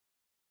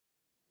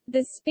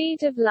The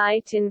speed of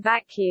light in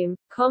vacuum,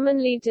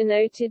 commonly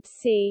denoted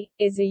c,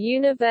 is a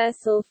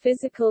universal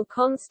physical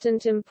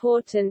constant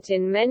important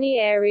in many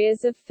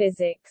areas of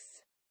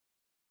physics.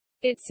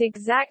 Its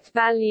exact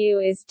value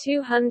is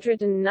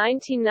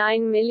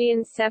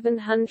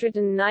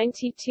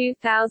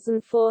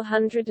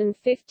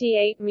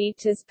 299,792,458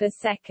 meters per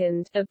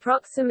second,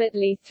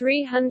 approximately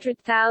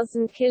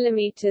 300,000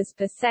 kilometers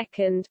per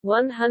second,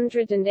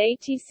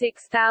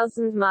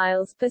 186,000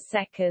 miles per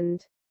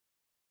second.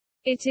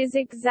 It is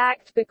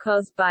exact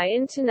because by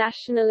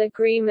international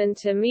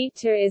agreement a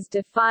metre is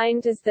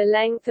defined as the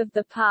length of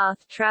the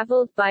path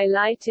travelled by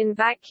light in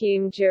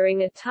vacuum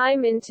during a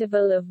time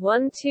interval of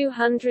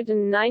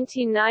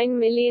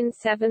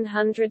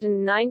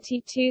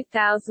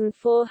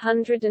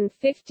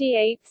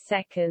 1,299,792,458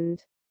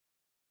 seconds.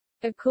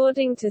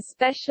 According to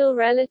special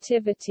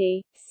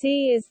relativity,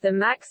 c is the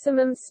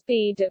maximum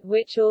speed at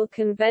which all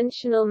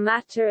conventional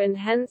matter and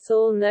hence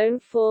all known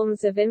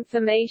forms of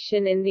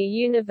information in the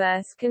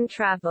universe can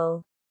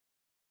travel.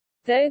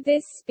 Though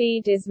this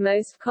speed is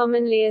most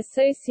commonly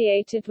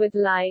associated with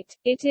light,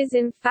 it is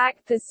in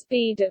fact the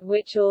speed at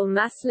which all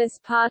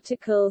massless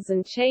particles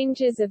and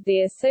changes of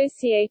the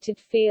associated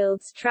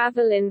fields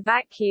travel in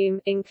vacuum,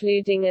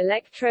 including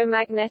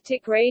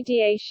electromagnetic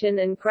radiation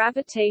and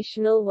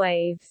gravitational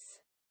waves.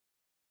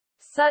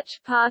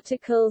 Such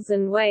particles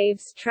and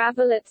waves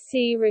travel at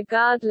c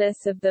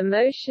regardless of the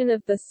motion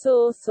of the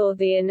source or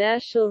the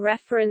inertial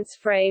reference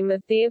frame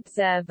of the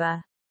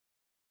observer.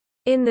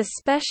 In the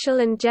special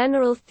and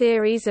general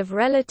theories of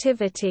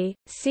relativity,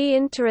 c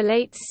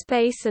interrelates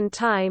space and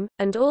time,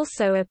 and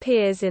also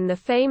appears in the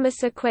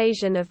famous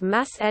equation of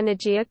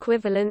mass-energy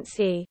equivalence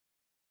E.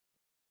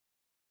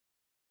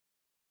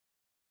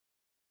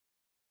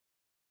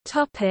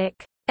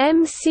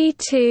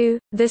 MC2,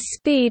 the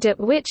speed at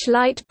which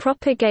light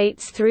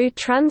propagates through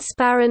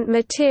transparent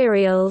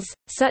materials,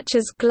 such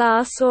as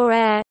glass or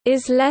air,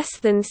 is less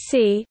than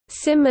c.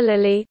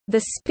 Similarly,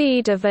 the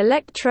speed of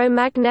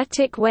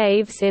electromagnetic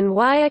waves in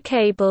wire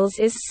cables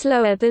is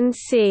slower than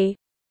c.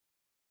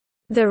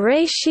 The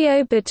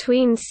ratio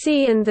between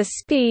c and the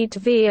speed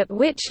v at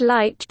which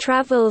light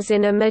travels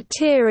in a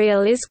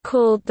material is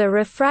called the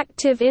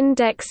refractive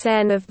index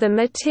n of the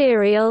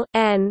material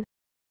n.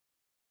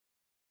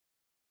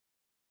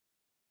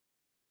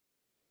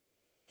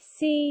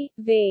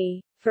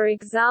 C.V. For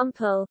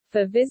example,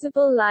 for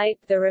visible light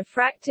the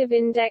refractive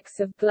index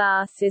of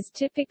glass is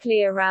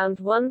typically around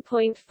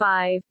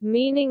 1.5,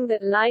 meaning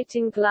that light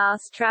in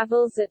glass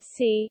travels at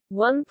c.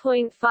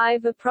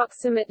 1.5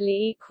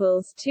 approximately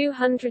equals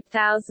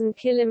 200,000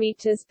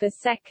 kilometers per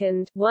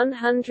second,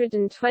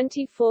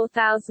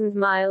 124,000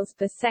 miles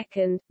per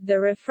second. The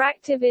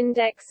refractive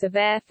index of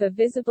air for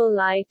visible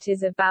light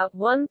is about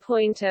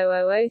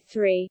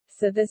 1.0003,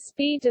 so the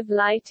speed of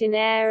light in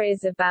air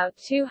is about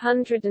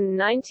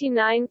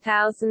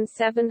 299,700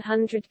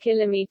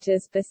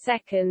 kilometers per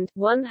second,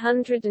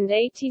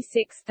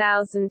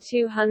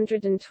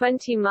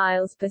 186,220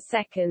 miles per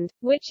second,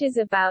 which is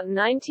about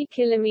 90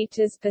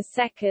 kilometers per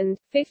second,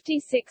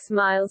 56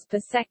 miles per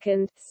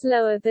second,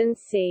 slower than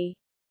c.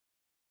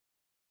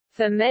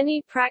 For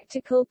many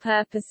practical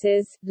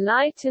purposes,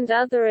 light and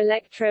other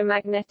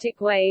electromagnetic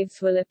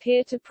waves will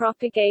appear to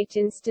propagate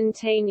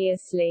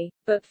instantaneously,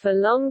 but for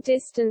long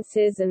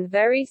distances and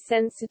very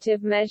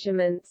sensitive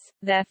measurements,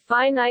 their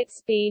finite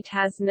speed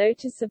has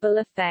noticeable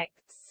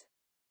effects.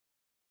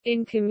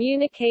 In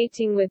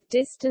communicating with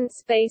distant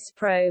space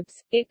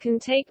probes, it can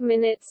take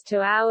minutes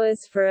to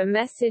hours for a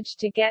message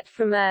to get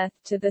from Earth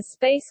to the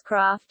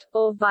spacecraft,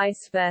 or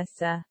vice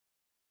versa.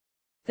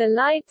 The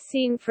light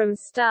seen from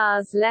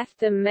stars left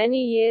them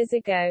many years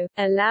ago,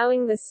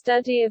 allowing the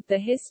study of the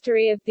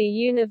history of the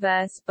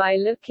universe by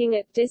looking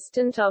at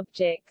distant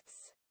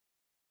objects.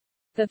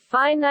 The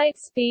finite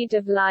speed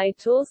of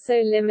light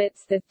also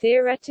limits the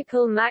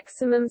theoretical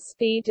maximum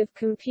speed of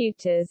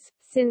computers,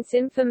 since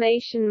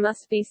information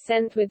must be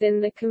sent within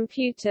the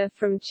computer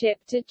from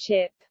chip to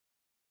chip.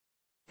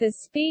 The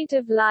speed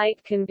of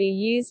light can be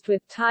used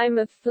with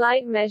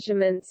time-of-flight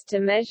measurements to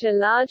measure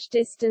large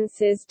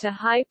distances to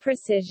high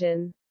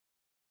precision.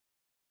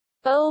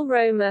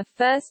 Romer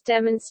first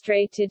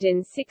demonstrated in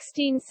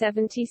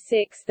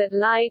 1676 that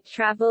light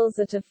travels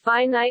at a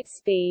finite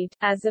speed,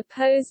 as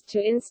opposed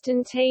to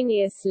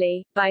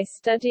instantaneously, by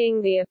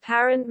studying the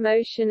apparent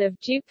motion of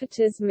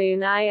Jupiter's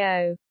moon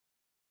Io.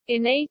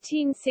 In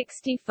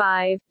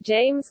 1865,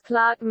 James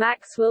Clerk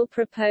Maxwell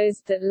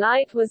proposed that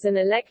light was an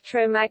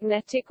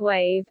electromagnetic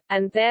wave,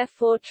 and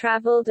therefore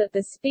traveled at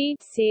the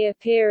speed c,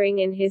 appearing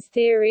in his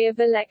theory of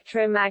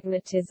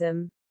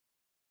electromagnetism.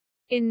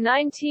 In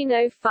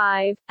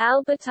 1905,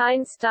 Albert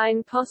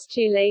Einstein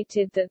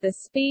postulated that the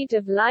speed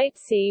of light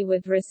c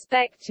with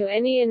respect to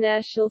any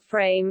inertial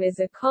frame is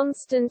a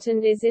constant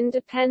and is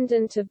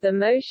independent of the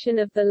motion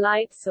of the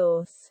light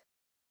source.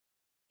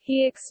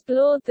 He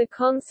explored the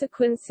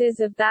consequences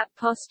of that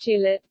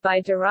postulate by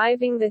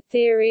deriving the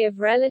theory of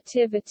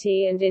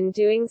relativity and in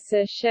doing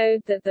so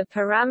showed that the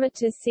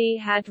parameter c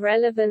had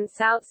relevance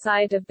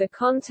outside of the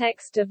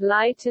context of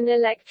light and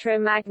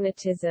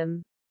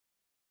electromagnetism.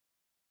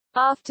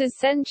 After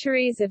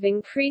centuries of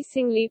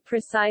increasingly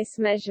precise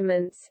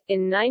measurements,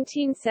 in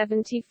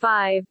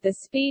 1975 the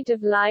speed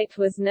of light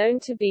was known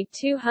to be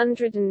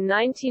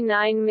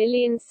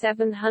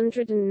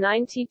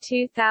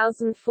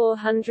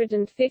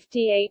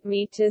 299,792,458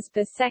 meters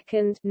per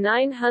second,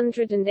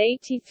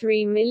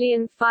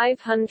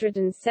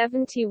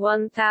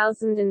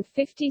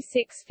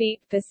 983,571,056 feet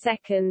per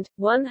second,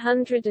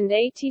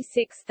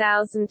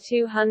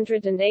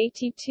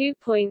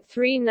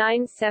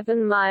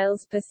 186,282.397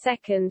 miles per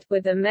second,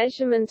 with a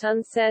measurement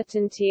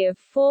uncertainty of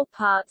 4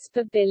 parts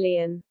per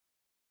billion.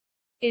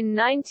 In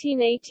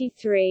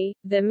 1983,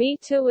 the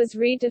meter was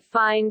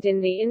redefined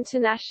in the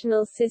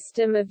International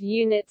System of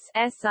Units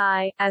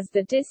 (SI) as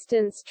the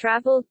distance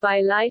traveled by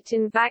light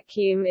in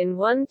vacuum in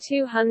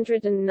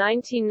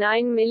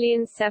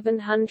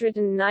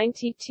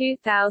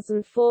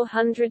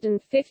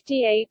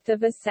 1/299,792,458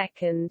 of a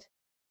second.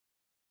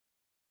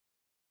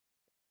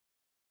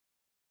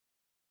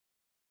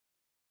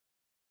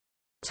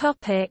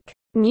 Topic: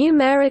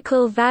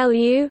 Numerical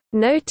value,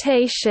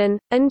 notation,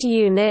 and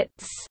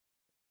units.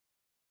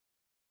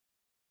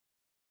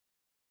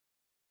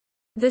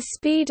 The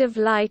speed of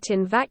light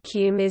in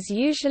vacuum is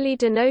usually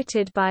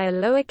denoted by a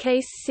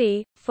lowercase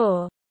c,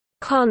 for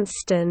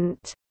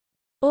constant,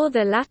 or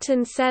the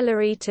Latin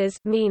celeritas,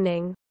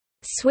 meaning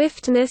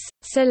swiftness,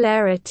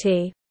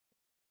 celerity.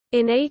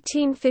 In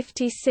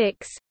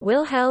 1856,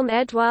 Wilhelm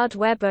Eduard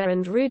Weber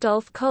and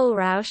Rudolf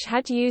Kohlrausch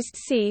had used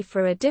c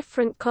for a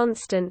different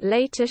constant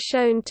later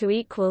shown to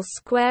equal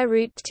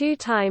 √2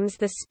 times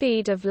the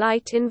speed of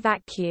light in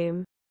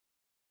vacuum.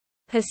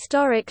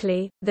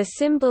 Historically, the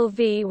symbol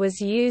v was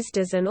used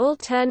as an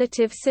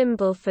alternative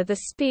symbol for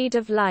the speed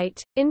of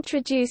light,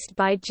 introduced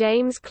by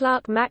James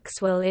Clerk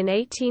Maxwell in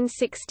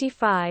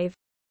 1865.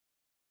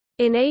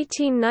 In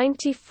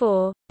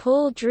 1894,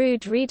 Paul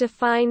Drude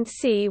redefined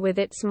c with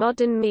its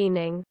modern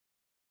meaning.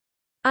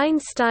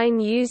 Einstein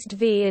used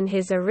v in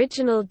his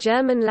original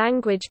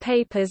German-language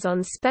papers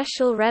on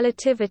special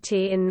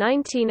relativity in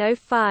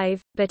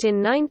 1905, but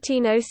in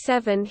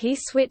 1907 he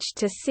switched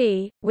to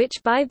c,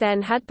 which by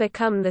then had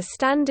become the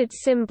standard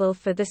symbol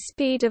for the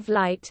speed of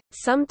light.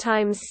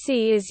 Sometimes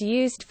c is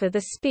used for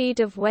the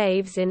speed of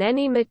waves in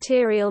any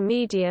material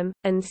medium,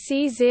 and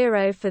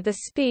c0 for the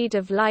speed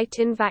of light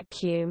in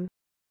vacuum.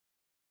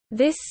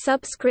 This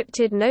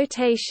subscripted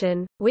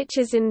notation, which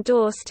is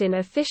endorsed in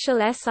official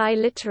SI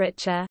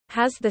literature,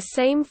 has the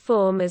same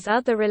form as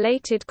other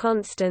related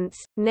constants,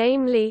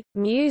 namely,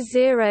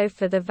 μ0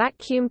 for the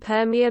vacuum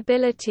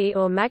permeability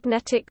or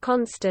magnetic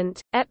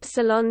constant,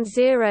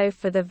 ε0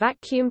 for the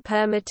vacuum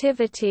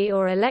permittivity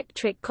or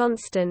electric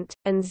constant,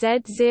 and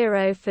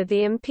Z0 for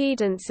the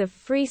impedance of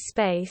free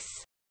space.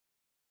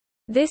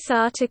 This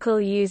article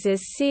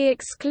uses c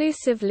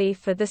exclusively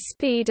for the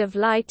speed of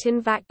light in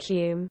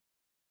vacuum.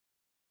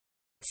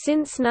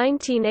 Since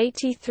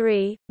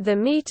 1983, the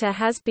meter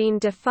has been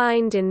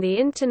defined in the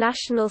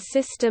International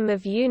System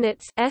of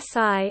Units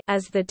 (SI)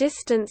 as the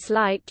distance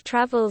light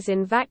travels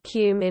in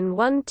vacuum in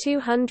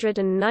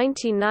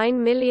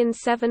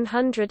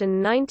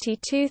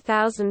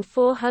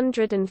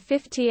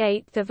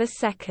 1/299,792,458 of a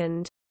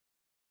second.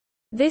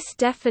 This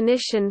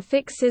definition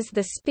fixes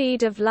the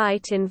speed of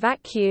light in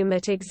vacuum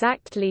at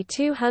exactly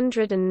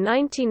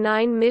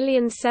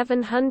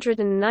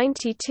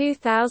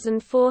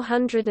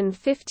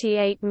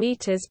 299,792,458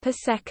 meters per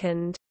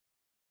second.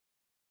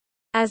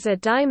 As a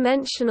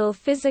dimensional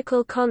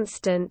physical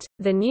constant,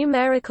 the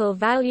numerical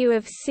value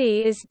of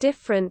c is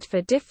different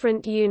for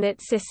different unit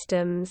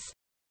systems.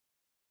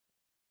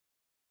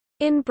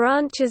 In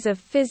branches of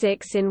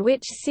physics in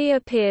which c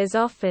appears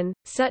often,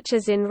 such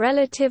as in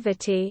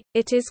relativity,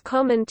 it is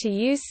common to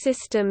use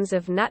systems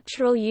of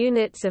natural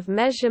units of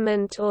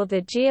measurement or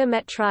the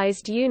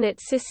geometrized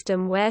unit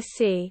system where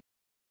c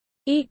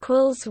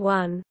equals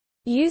 1.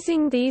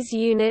 Using these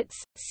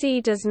units, c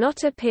does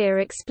not appear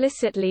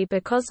explicitly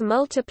because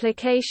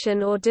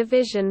multiplication or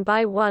division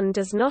by 1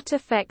 does not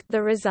affect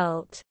the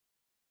result.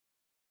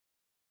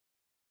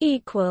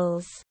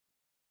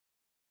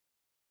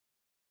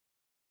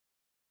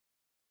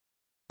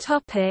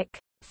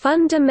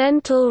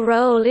 Fundamental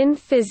role in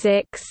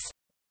physics.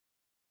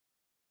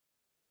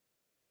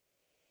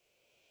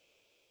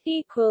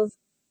 The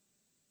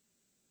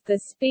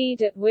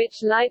speed at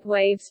which light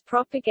waves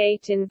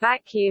propagate in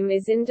vacuum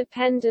is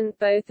independent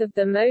both of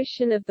the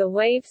motion of the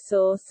wave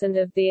source and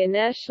of the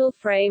inertial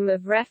frame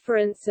of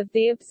reference of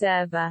the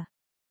observer.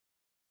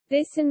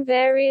 This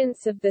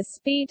invariance of the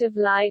speed of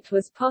light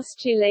was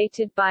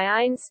postulated by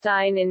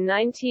Einstein in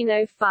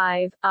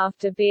 1905,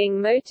 after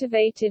being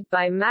motivated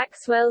by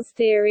Maxwell's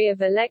theory of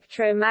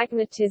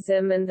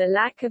electromagnetism and the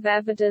lack of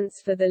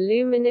evidence for the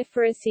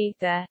luminiferous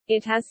ether.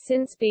 It has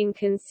since been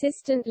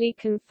consistently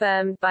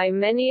confirmed by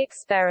many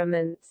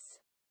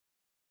experiments.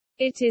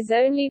 It is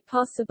only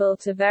possible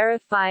to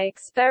verify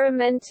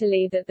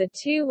experimentally that the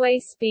two-way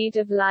speed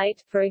of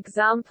light, for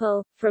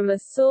example, from a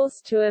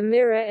source to a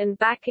mirror and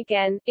back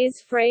again,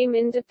 is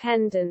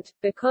frame-independent,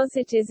 because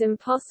it is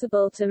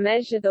impossible to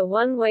measure the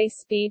one-way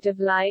speed of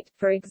light,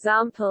 for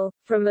example,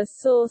 from a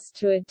source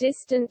to a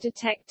distant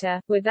detector,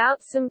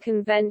 without some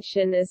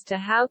convention as to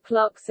how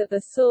clocks at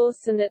the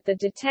source and at the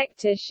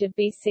detector should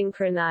be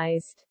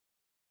synchronized.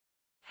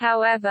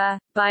 However,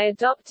 by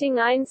adopting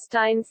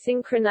Einstein's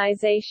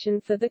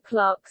synchronization for the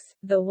clocks,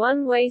 the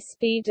one-way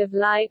speed of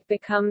light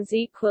becomes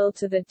equal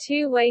to the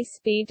two-way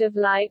speed of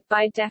light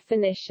by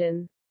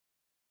definition.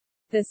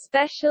 The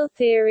special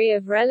theory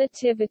of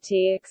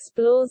relativity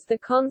explores the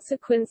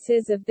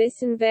consequences of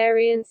this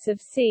invariance of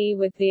C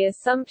with the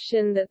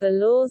assumption that the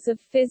laws of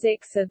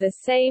physics are the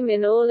same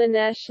in all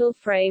inertial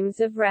frames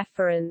of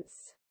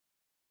reference.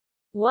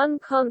 One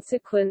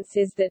consequence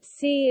is that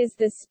c is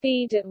the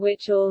speed at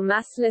which all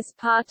massless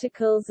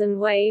particles and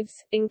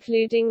waves,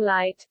 including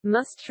light,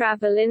 must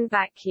travel in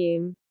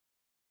vacuum.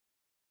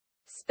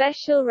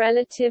 Special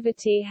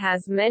relativity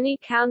has many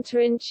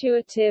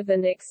counterintuitive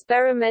and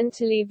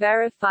experimentally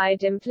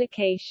verified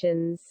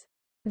implications.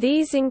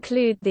 These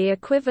include the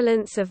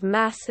equivalence of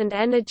mass and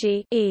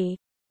energy E.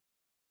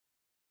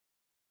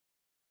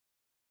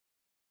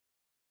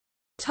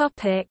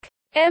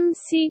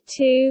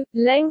 MC2,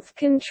 length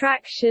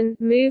contraction,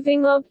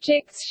 moving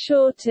objects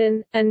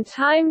shorten, and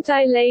time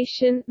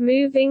dilation,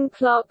 moving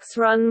clocks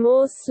run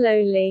more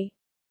slowly.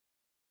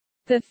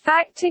 The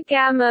factor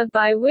gamma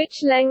by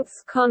which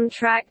lengths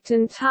contract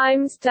and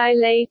times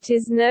dilate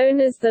is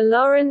known as the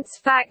Lorentz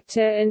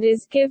factor and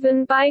is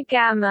given by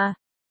gamma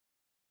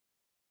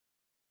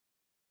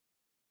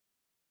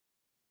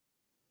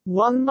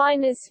 1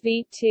 minus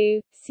v2,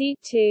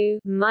 c2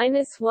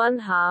 minus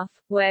 1/2,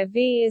 where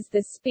v is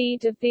the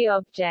speed of the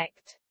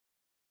object.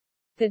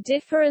 The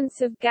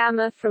difference of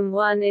gamma from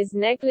 1 is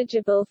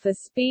negligible for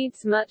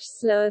speeds much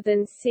slower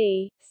than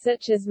c,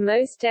 such as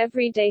most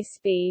everyday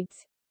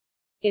speeds,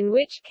 in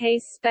which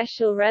case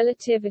special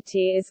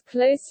relativity is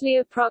closely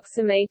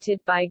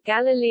approximated by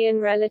Galilean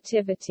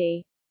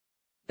relativity.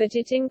 But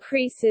it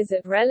increases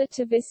at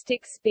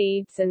relativistic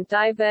speeds and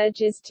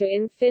diverges to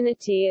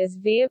infinity as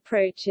v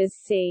approaches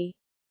c.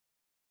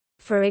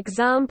 For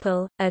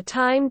example, a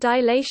time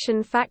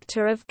dilation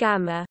factor of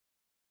gamma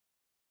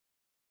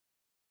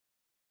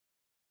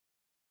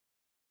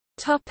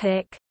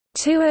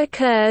 2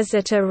 occurs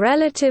at a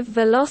relative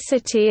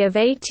velocity of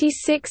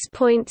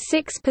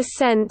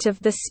 86.6% of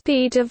the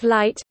speed of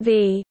light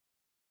v.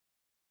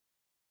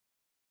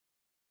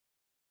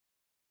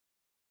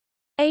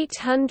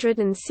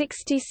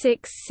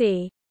 866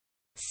 c.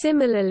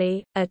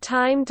 Similarly, a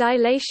time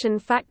dilation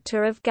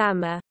factor of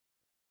gamma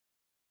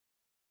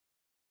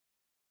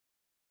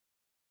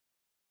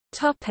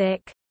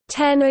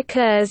 10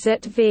 occurs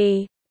at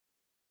v.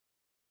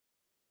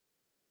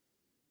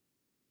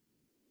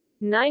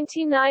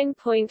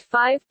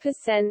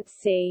 99.5%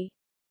 c.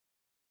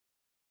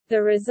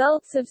 The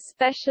results of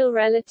special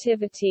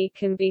relativity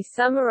can be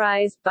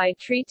summarized by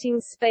treating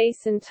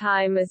space and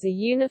time as a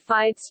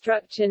unified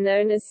structure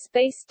known as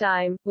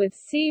spacetime, with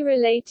c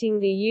relating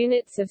the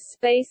units of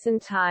space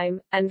and time,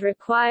 and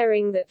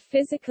requiring that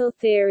physical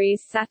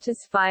theories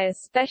satisfy a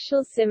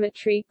special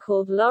symmetry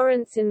called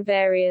Lorentz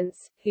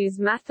invariance, whose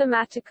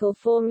mathematical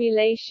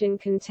formulation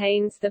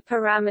contains the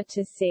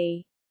parameter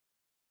c.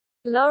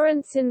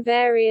 Lorentz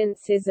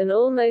invariance is an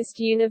almost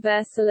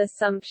universal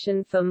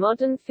assumption for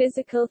modern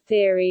physical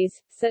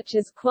theories, such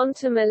as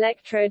quantum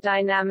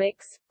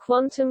electrodynamics,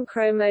 quantum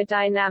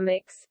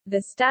chromodynamics,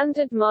 the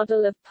Standard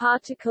Model of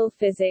particle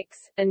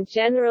physics, and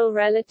general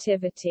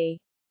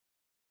relativity.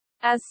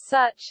 As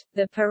such,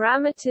 the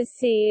parameter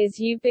c is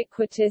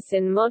ubiquitous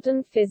in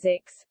modern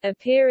physics,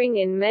 appearing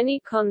in many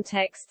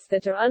contexts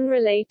that are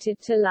unrelated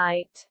to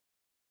light.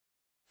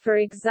 For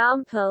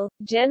example,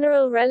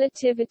 general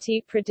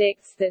relativity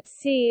predicts that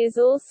c is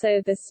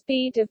also the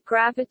speed of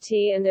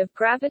gravity and of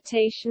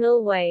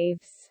gravitational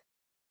waves.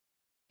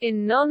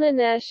 In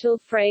non-inertial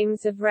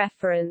frames of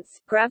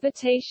reference,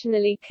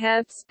 gravitationally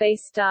curved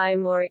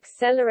spacetime or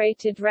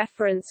accelerated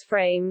reference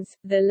frames,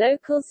 the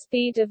local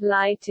speed of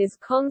light is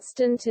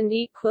constant and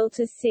equal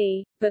to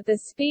c, but the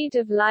speed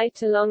of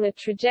light along a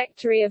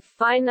trajectory of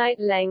finite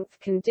length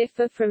can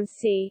differ from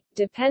c,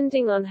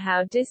 depending on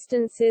how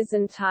distances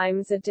and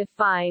times are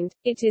defined.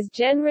 It is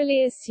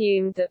generally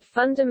assumed that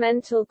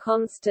fundamental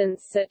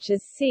constants such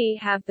as c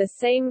have the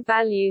same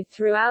value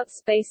throughout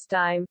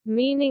spacetime,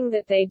 meaning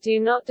that they do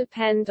not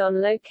depend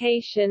on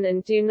location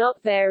and do not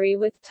vary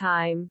with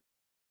time.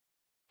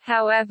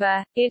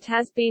 However, it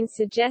has been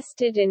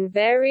suggested in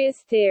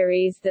various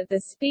theories that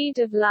the speed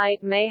of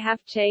light may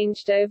have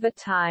changed over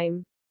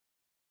time.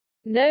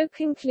 No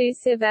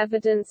conclusive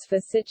evidence for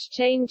such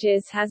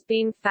changes has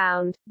been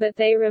found, but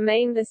they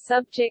remain the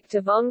subject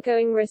of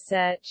ongoing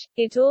research.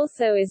 It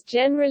also is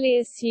generally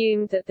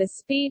assumed that the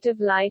speed of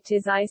light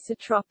is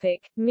isotropic,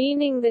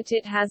 meaning that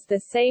it has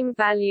the same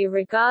value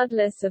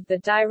regardless of the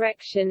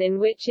direction in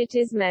which it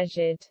is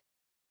measured.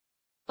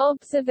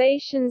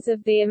 Observations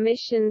of the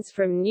emissions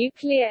from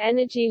nuclear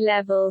energy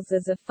levels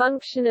as a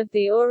function of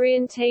the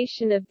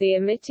orientation of the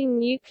emitting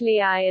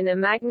nuclei in a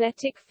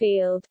magnetic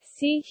field,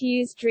 see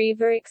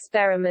Hughes-Drever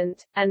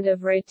experiment, and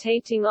of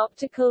rotating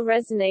optical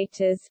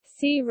resonators,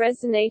 see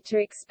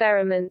resonator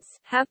experiments,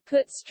 have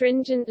put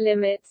stringent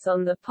limits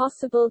on the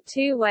possible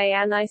two-way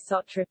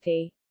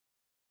anisotropy.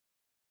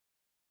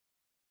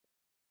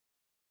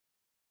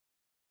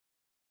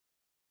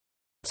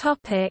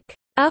 Topic: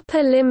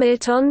 Upper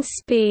limit on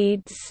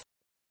speeds.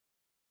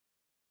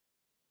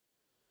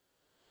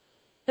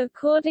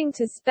 According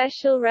to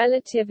special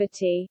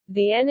relativity,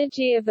 the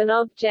energy of an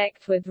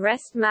object with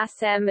rest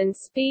mass m and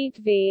speed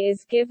v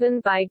is given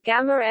by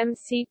gamma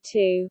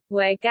mc2,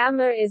 where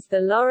gamma is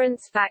the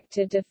Lorentz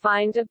factor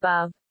defined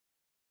above.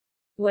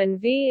 When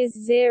v is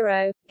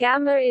 0,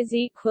 gamma is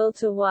equal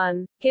to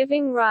 1,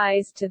 giving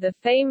rise to the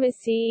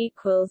famous E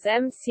equals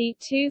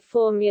mc2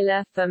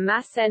 formula for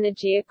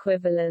mass-energy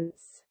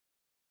equivalence.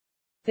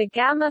 The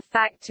gamma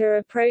factor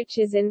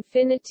approaches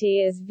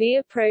infinity as v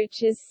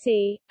approaches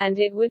c, and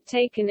it would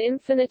take an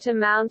infinite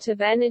amount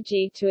of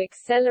energy to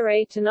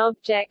accelerate an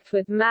object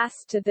with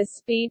mass to the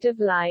speed of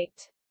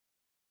light.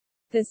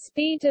 The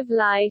speed of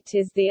light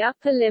is the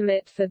upper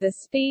limit for the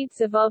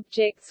speeds of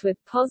objects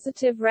with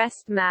positive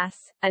rest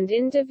mass, and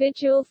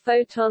individual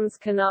photons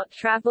cannot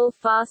travel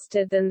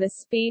faster than the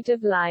speed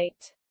of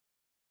light.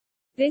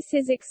 This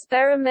is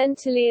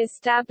experimentally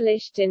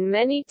established in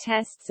many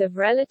tests of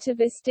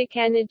relativistic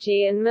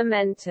energy and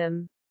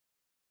momentum.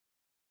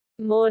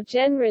 More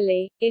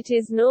generally, it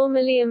is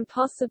normally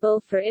impossible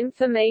for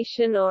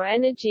information or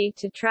energy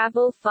to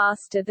travel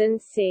faster than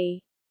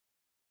c.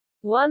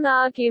 One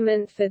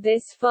argument for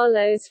this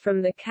follows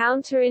from the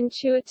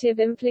counterintuitive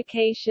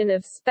implication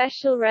of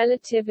special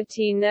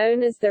relativity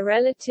known as the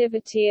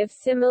relativity of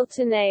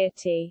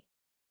simultaneity.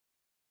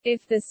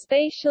 If the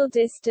spatial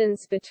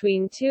distance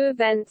between two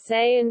events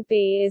A and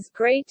B is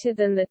greater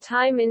than the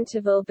time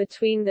interval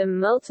between them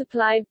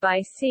multiplied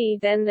by c,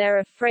 then there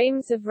are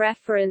frames of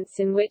reference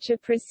in which A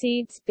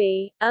precedes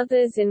B,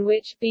 others in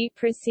which B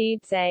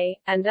precedes A,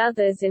 and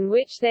others in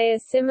which they are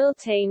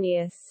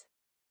simultaneous.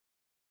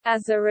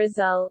 As a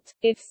result,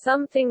 if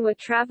something were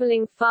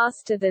traveling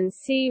faster than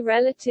c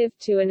relative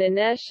to an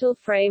inertial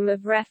frame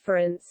of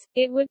reference,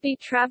 it would be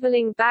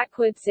traveling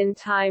backwards in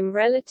time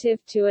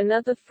relative to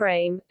another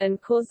frame,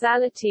 and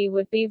causality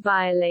would be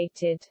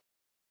violated.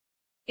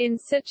 In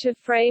such a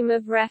frame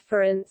of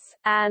reference,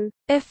 an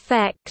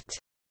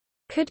effect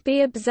could be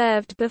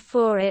observed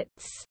before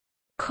its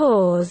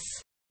cause.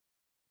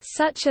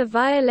 Such a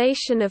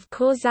violation of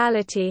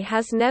causality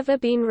has never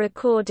been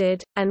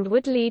recorded, and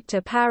would lead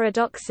to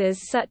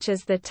paradoxes such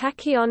as the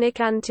tachyonic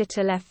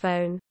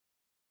antitelephone.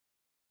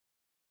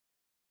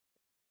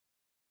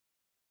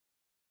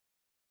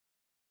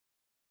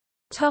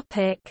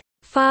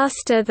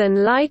 Faster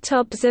than light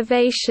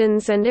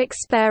observations and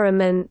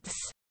experiments.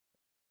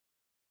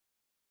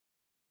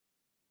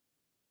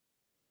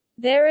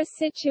 There are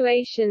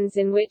situations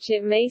in which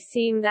it may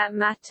seem that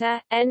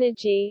matter,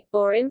 energy,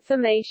 or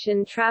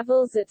information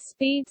travels at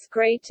speeds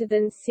greater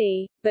than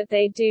c, but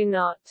they do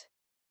not.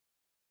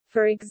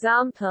 For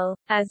example,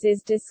 as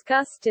is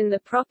discussed in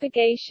the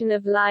propagation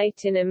of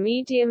light in a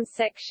medium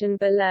section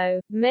below,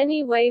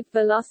 many wave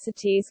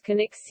velocities can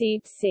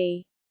exceed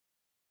c.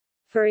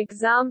 For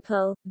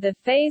example, the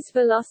phase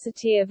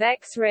velocity of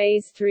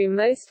X-rays through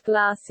most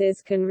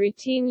glasses can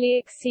routinely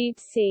exceed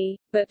c,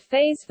 but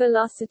phase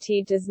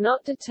velocity does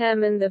not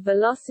determine the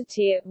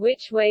velocity at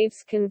which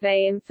waves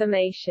convey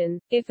information.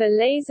 If a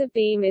laser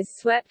beam is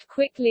swept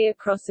quickly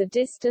across a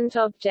distant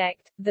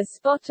object, the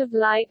spot of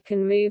light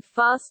can move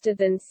faster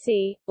than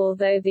c,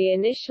 although the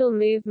initial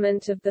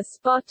movement of the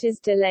spot is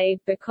delayed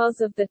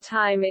because of the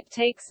time it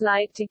takes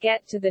light to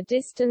get to the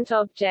distant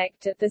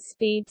object at the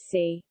speed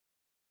c.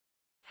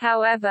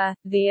 However,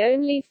 the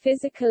only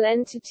physical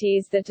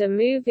entities that are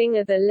moving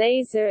are the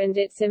laser and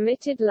its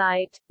emitted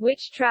light,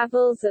 which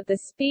travels at the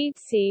speed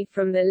c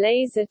from the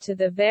laser to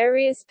the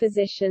various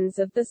positions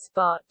of the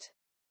spot.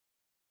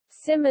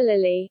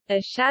 Similarly, a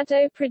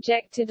shadow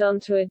projected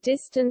onto a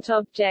distant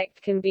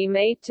object can be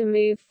made to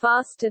move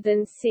faster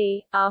than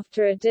c,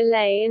 after a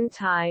delay in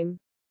time.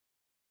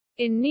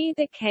 In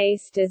neither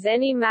case does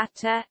any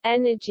matter,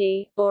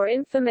 energy, or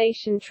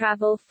information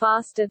travel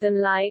faster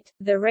than light.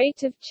 The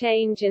rate of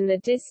change in the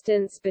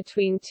distance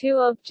between two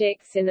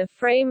objects in a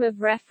frame of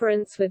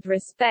reference with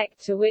respect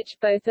to which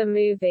both are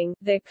moving,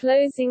 their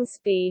closing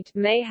speed,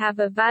 may have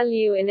a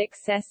value in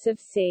excess of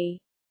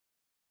c.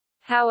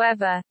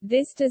 However,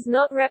 this does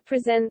not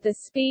represent the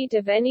speed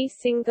of any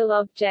single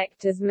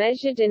object as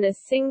measured in a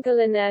single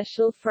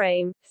inertial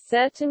frame.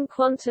 Certain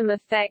quantum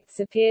effects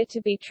appear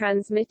to be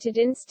transmitted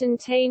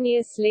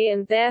instantaneously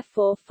and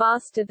therefore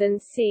faster than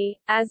c,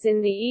 as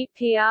in the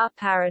EPR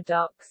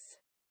paradox.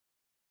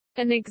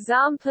 An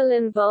example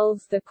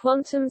involves the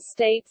quantum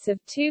states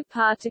of two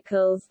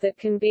particles that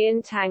can be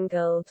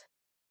entangled.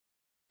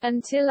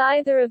 Until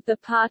either of the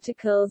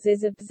particles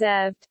is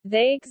observed,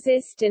 they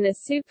exist in a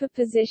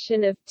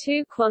superposition of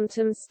two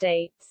quantum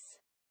states.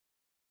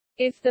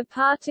 If the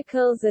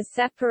particles are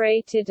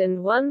separated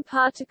and one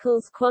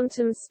particle's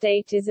quantum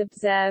state is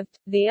observed,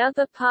 the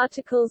other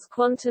particle's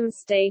quantum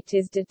state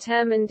is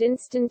determined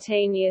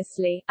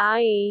instantaneously,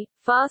 i.e.,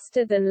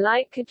 faster than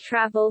light could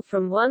travel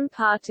from one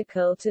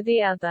particle to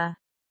the other.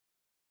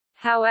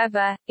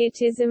 However,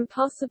 it is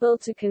impossible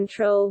to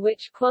control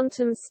which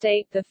quantum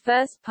state the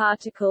first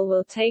particle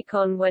will take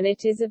on when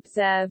it is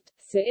observed,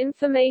 so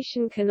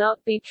information cannot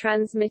be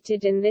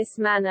transmitted in this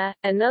manner.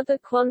 Another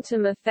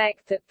quantum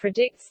effect that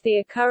predicts the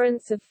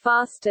occurrence of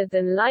faster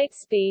than light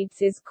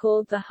speeds is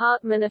called the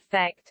Hartmann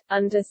effect.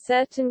 Under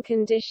certain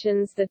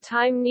conditions, the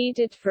time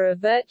needed for a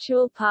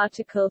virtual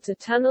particle to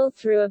tunnel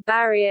through a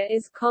barrier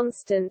is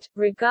constant,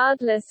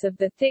 regardless of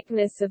the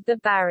thickness of the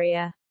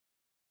barrier.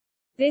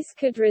 This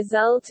could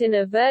result in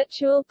a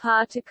virtual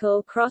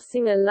particle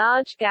crossing a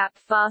large gap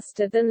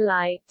faster than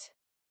light.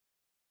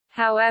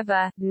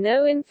 However,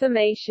 no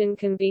information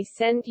can be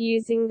sent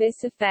using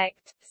this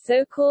effect.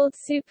 So-called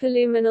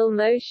superluminal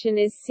motion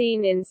is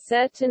seen in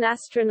certain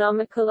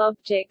astronomical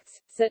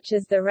objects, such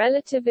as the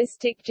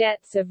relativistic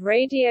jets of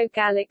radio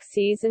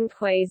galaxies and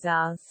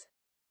quasars.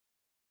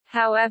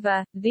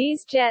 However,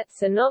 these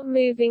jets are not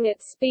moving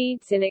at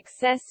speeds in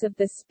excess of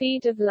the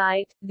speed of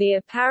light. The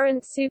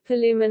apparent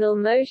superluminal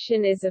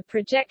motion is a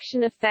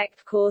projection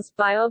effect caused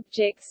by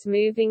objects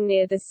moving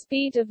near the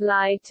speed of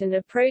light and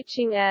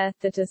approaching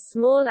Earth at a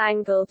small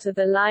angle to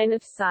the line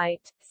of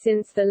sight.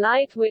 Since the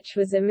light which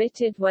was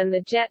emitted when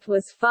the jet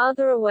was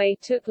farther away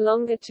took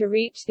longer to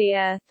reach the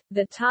Earth,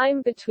 the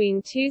time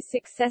between two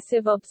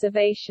successive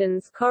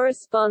observations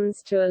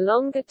corresponds to a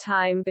longer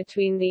time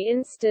between the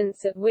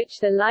instants at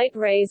which the light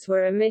rays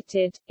were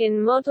emitted.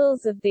 In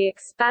models of the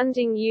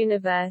expanding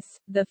universe,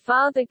 the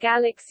farther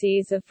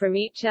galaxies are from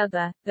each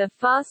other, the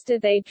faster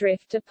they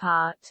drift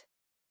apart.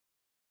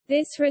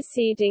 This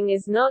receding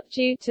is not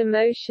due to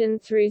motion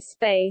through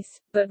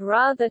space, but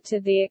rather to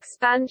the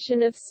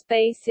expansion of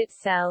space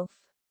itself.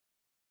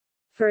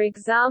 For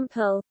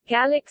example,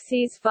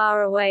 galaxies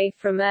far away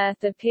from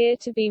Earth appear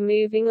to be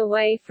moving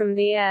away from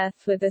the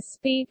Earth with a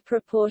speed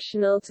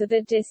proportional to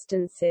the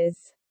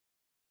distances.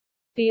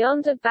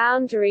 Beyond a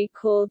boundary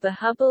called the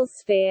Hubble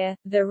sphere,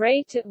 the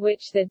rate at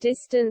which the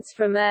distance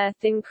from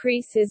Earth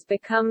increases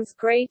becomes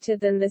greater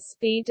than the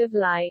speed of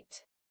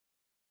light.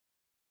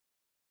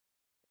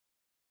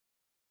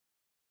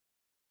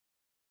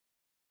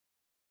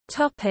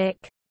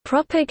 Topic: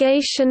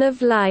 Propagation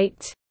of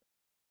light.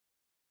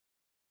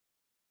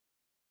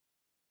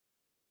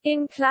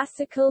 In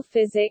classical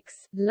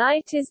physics,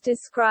 light is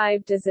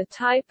described as a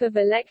type of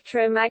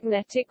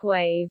electromagnetic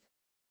wave.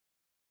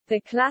 The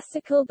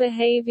classical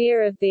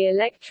behavior of the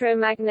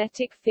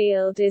electromagnetic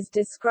field is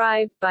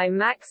described by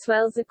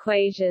Maxwell's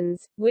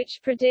equations,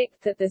 which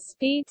predict that the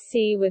speed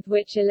c with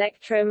which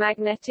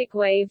electromagnetic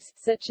waves,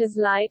 such as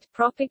light,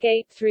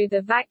 propagate through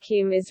the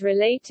vacuum is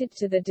related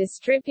to the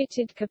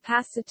distributed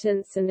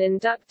capacitance and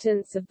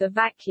inductance of the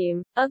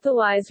vacuum,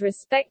 otherwise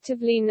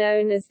respectively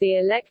known as the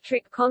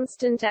electric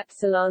constant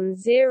epsilon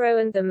 0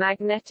 and the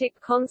magnetic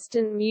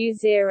constant mu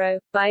 0,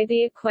 by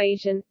the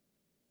equation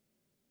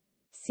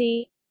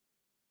c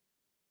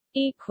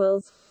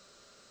equals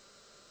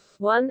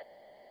 1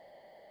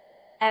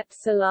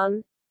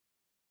 epsilon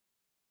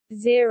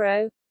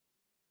 0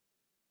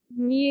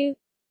 mu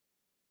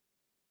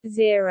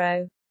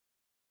 0.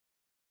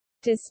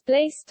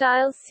 Display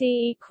style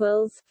c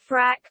equals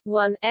frac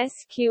 1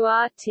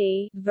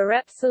 sqrt var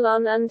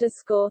epsilon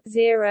underscore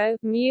 0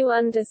 mu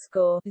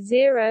underscore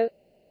 0.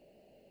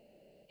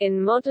 In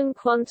modern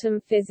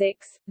quantum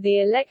physics,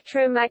 the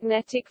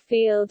electromagnetic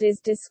field is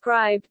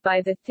described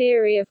by the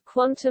theory of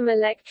quantum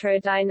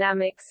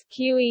electrodynamics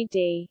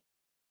 (QED).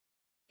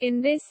 In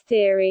this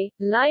theory,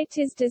 light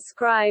is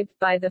described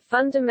by the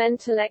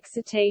fundamental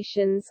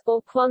excitations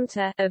or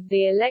quanta of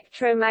the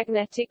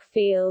electromagnetic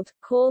field,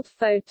 called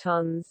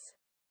photons.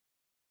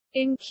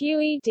 In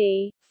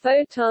QED,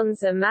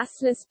 photons are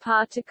massless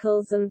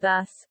particles and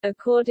thus,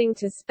 according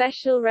to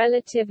special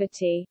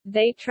relativity,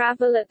 they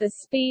travel at the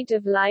speed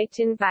of light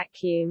in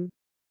vacuum.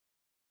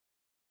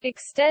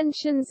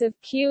 Extensions of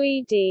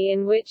QED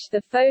in which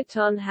the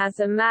photon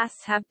has a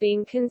mass have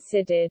been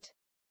considered.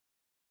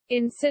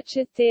 In such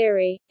a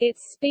theory,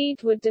 its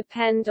speed would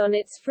depend on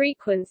its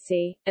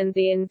frequency, and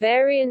the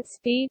invariant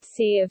speed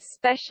c of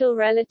special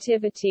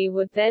relativity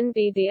would then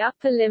be the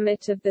upper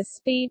limit of the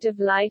speed of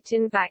light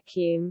in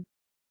vacuum.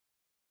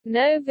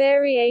 No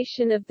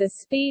variation of the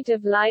speed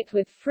of light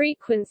with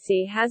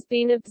frequency has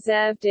been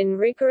observed in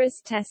rigorous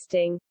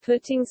testing,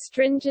 putting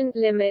stringent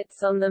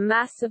limits on the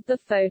mass of the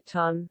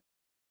photon.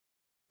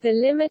 The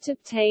limit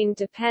obtained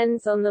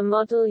depends on the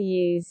model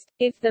used.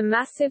 If the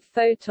massive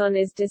photon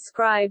is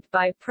described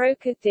by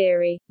Proctor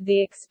theory,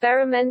 the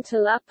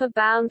experimental upper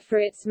bound for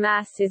its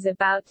mass is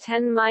about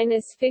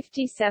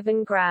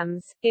 10⁻57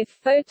 grams. If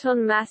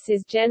photon mass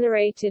is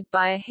generated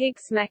by a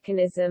Higgs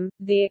mechanism,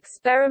 the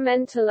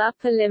experimental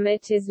upper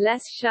limit is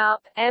less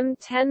sharp,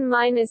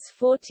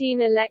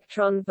 m10⁻14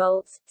 electron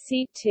volts,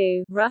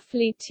 C2,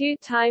 roughly 2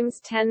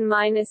 ×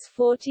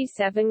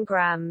 10⁻47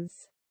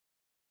 grams.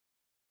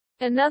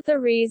 Another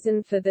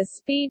reason for the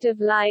speed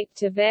of light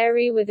to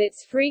vary with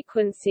its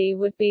frequency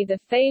would be the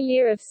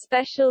failure of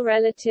special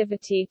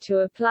relativity to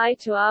apply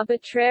to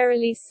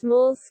arbitrarily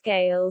small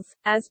scales,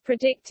 as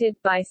predicted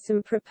by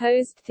some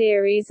proposed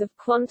theories of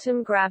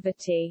quantum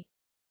gravity.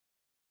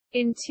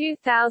 In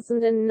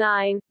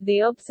 2009,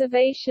 the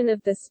observation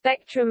of the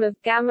spectrum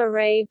of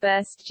gamma-ray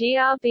burst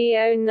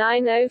GRB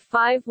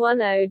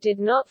 090510 did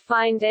not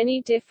find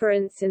any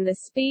difference in the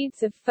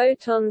speeds of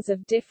photons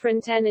of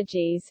different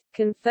energies,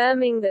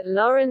 confirming that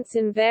Lorentz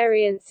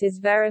invariance is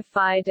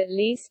verified at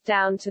least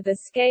down to the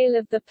scale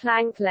of the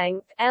Planck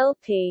length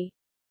LP.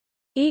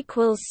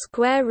 Equals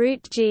square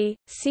root G,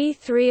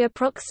 C3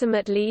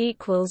 approximately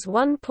equals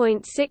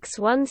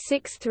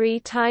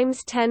 1.6163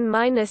 times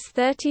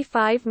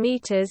 10⁻35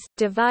 meters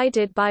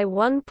divided by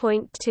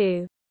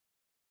 1.2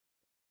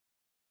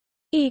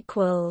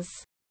 equals.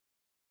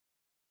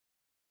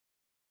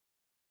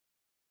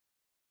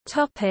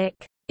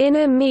 Topic: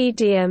 Inner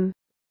medium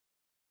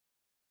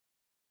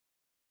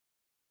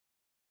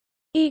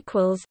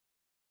equals.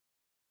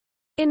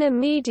 In a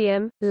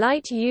medium,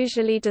 light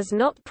usually does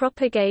not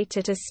propagate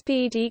at a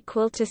speed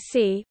equal to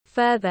c.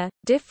 Further,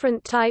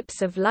 different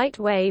types of light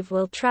wave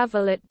will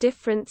travel at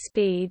different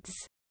speeds.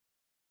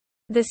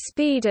 The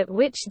speed at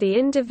which the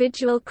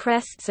individual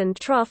crests and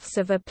troughs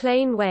of a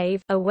plane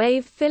wave, a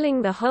wave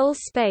filling the whole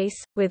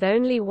space, with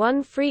only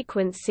one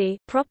frequency,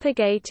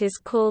 propagate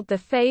is called the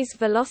phase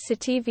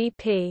velocity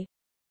Vp.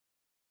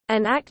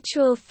 An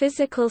actual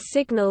physical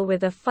signal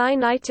with a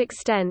finite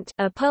extent,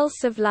 a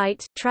pulse of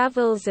light,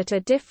 travels at a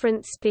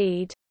different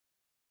speed.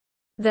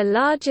 The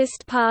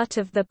largest part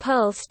of the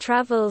pulse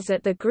travels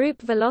at the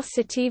group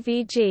velocity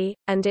Vg,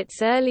 and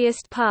its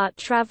earliest part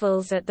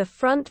travels at the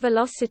front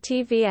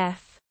velocity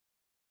Vf.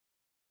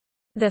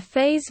 The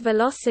phase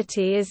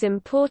velocity is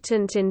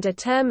important in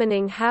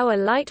determining how a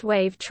light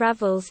wave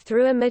travels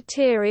through a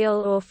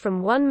material or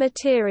from one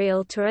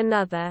material to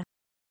another.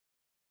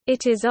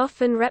 It is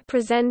often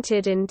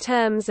represented in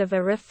terms of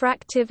a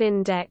refractive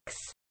index.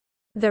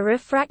 The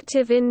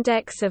refractive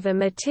index of a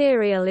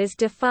material is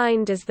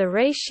defined as the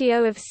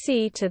ratio of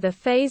c to the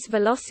phase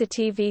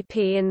velocity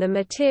Vp in the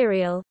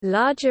material.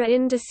 Larger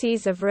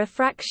indices of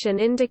refraction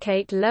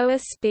indicate lower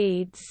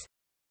speeds.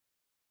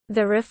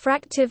 The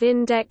refractive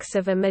index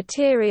of a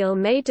material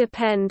may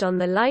depend on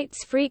the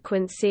light's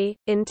frequency,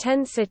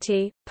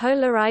 intensity,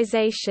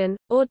 polarization,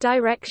 or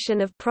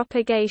direction of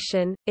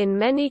propagation. In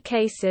many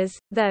cases,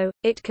 though,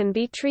 it can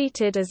be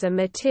treated as a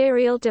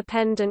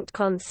material-dependent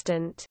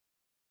constant.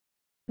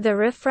 The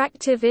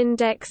refractive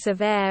index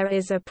of air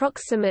is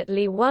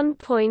approximately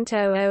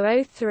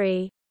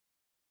 1.0003.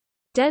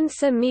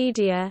 Denser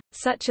media,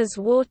 such as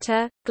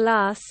water,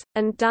 glass,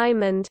 and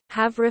diamond,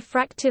 have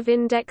refractive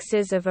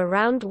indexes of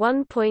around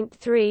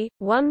 1.3,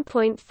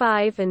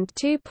 1.5 and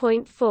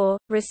 2.4,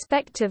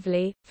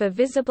 respectively, for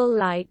visible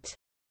light.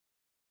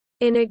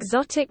 In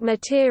exotic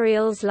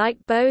materials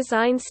like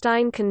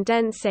Bose–Einstein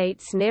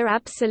condensates near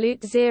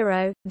absolute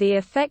zero, the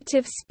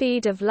effective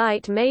speed of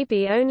light may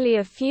be only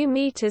a few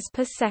meters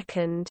per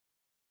second.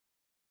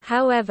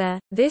 However,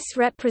 this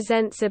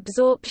represents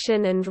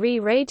absorption and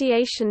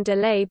re-radiation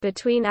delay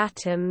between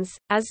atoms,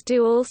 as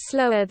do all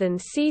slower than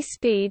c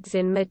speeds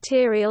in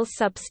material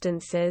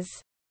substances.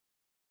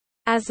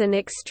 As an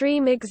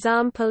extreme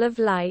example of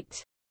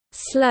light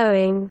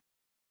slowing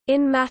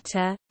in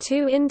matter,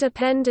 two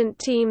independent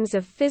teams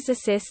of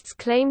physicists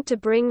claimed to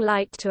bring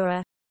light to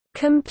a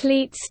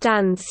complete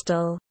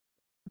standstill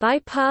by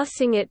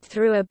passing it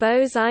through a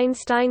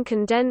Bose–Einstein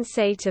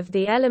condensate of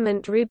the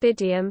element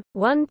rubidium.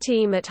 One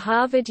team at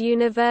Harvard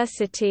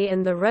University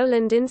and the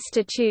Rowland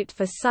Institute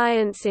for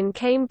Science in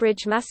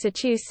Cambridge,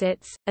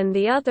 Massachusetts, and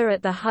the other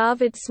at the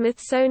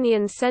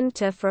Harvard-Smithsonian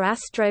Center for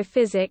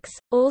Astrophysics,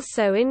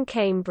 also in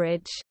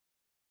Cambridge.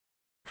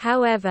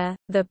 However,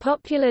 the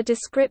popular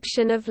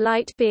description of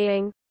light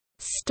being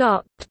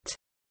stopped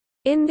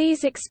in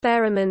these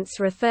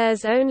experiments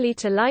refers only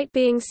to light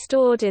being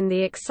stored in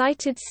the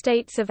excited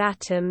states of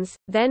atoms,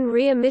 then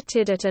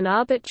re-emitted at an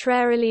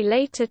arbitrarily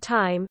later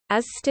time,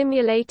 as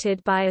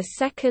stimulated by a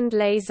second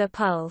laser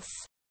pulse.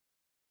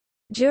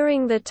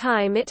 During the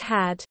time it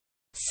had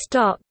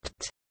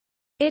stopped,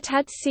 it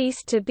had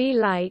ceased to be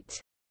light.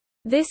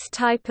 This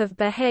type of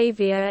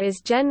behavior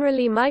is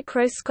generally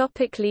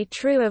microscopically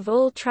true of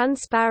all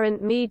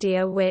transparent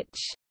media which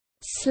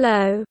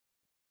slow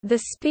the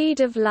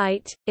speed of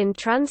light. In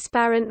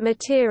transparent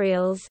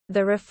materials,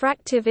 the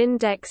refractive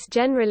index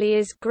generally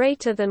is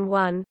greater than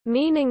 1,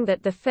 meaning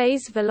that the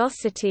phase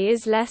velocity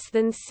is less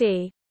than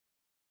c.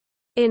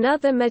 In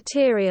other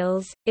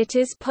materials, it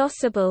is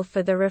possible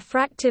for the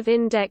refractive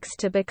index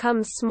to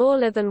become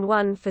smaller than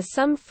 1 for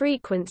some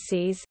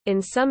frequencies.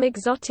 In some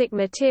exotic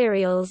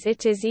materials,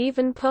 it is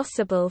even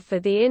possible for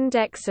the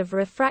index of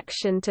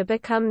refraction to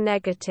become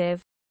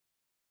negative.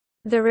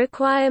 The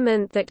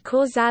requirement that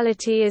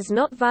causality is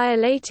not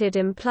violated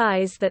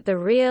implies that the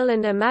real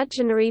and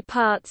imaginary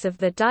parts of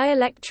the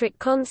dielectric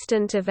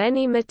constant of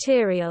any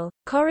material,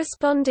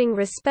 corresponding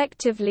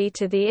respectively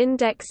to the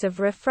index of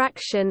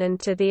refraction and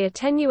to the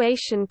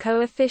attenuation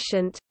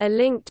coefficient, are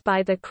linked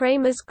by the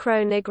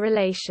Kramers-Kronig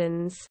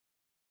relations.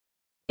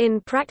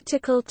 In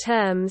practical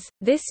terms,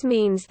 this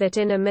means that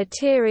in a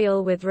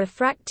material with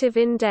refractive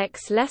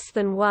index less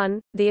than 1,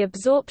 the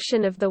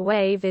absorption of the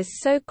wave is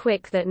so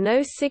quick that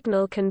no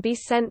signal can be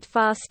sent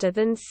faster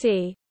than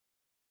c.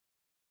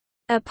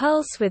 A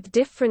pulse with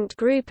different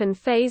group and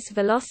phase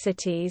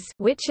velocities,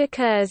 which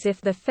occurs if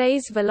the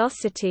phase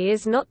velocity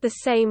is not the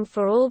same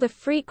for all the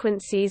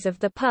frequencies of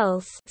the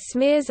pulse,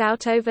 smears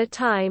out over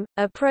time,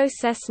 a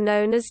process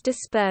known as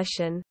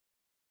dispersion.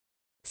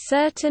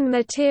 Certain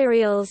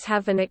materials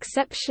have an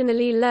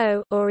exceptionally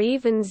low or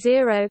even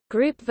zero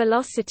group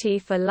velocity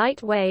for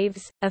light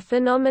waves, a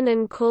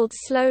phenomenon called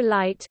slow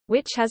light,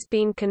 which has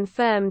been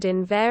confirmed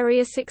in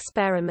various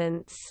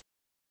experiments.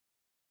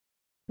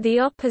 The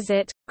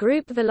opposite,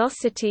 group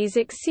velocities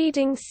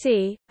exceeding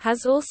c,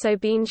 has also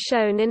been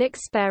shown in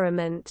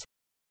experiment.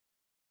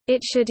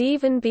 It should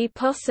even be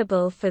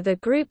possible for the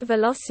group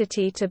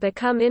velocity to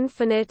become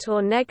infinite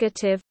or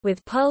negative,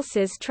 with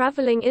pulses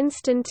traveling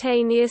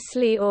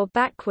instantaneously or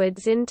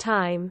backwards in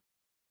time.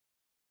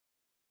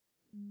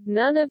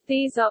 None of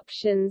these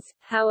options,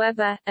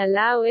 however,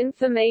 allow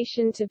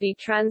information to be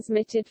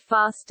transmitted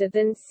faster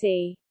than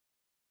c.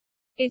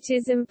 It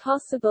is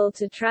impossible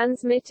to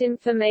transmit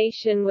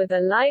information with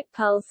a light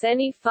pulse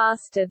any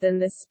faster than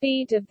the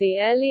speed of the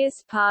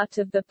earliest part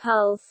of the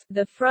pulse,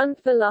 the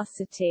front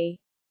velocity.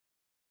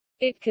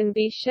 It can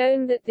be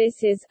shown that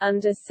this is,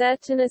 under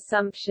certain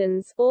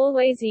assumptions,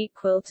 always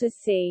equal to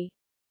c.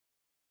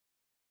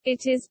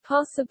 It is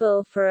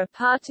possible for a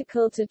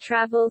particle to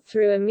travel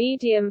through a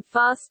medium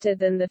faster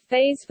than the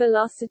phase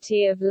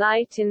velocity of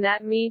light in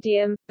that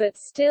medium, but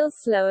still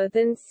slower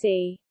than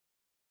c.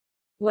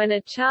 When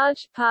a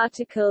charged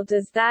particle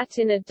does that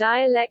in a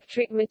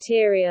dielectric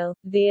material,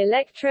 the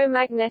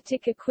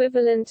electromagnetic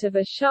equivalent of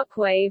a shock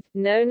wave,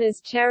 known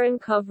as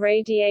Cherenkov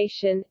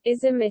radiation,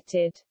 is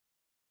emitted.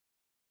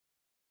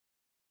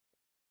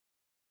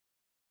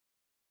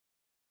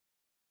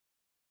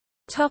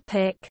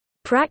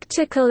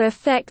 Practical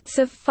effects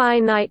of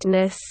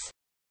finiteness.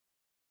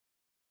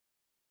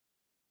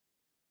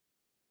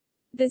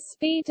 The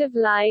speed of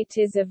light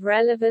is of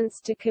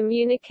relevance to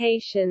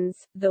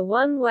communications. The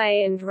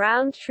one-way and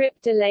round-trip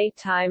delay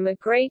time are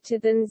greater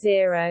than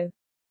 0.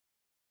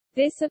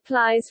 This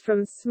applies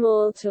from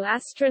small to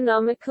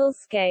astronomical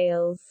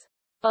scales.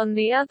 On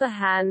the other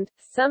hand,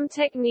 some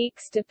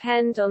techniques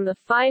depend on the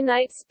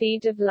finite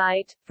speed of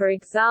light, for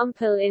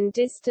example in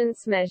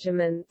distance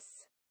measurements.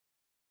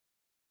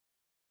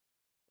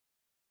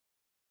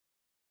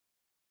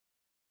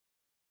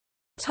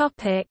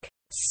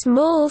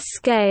 Small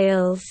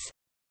scales.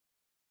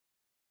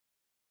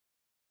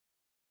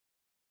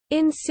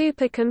 In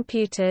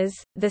supercomputers,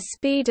 the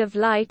speed of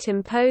light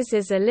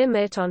imposes a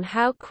limit on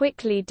how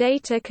quickly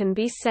data can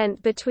be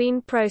sent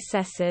between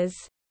processors.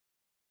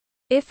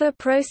 If a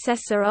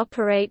processor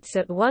operates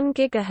at 1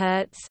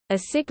 GHz, a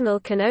signal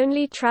can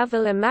only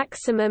travel a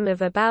maximum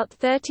of about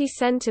 30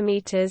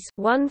 cm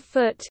 (1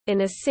 foot)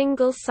 in a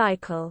single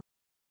cycle.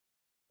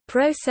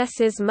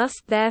 Processes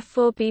must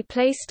therefore be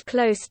placed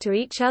close to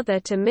each other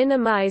to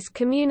minimize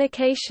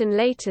communication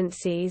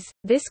latencies.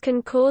 This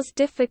can cause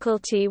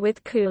difficulty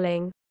with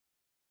cooling.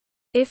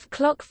 If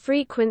clock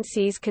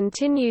frequencies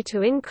continue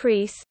to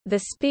increase, the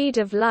speed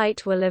of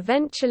light will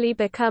eventually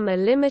become a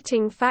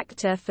limiting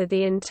factor for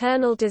the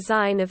internal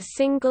design of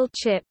single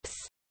chips.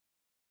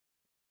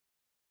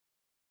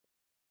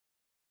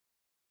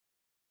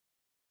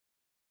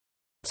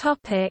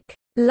 Topic: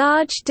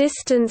 Large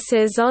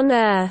distances on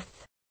Earth.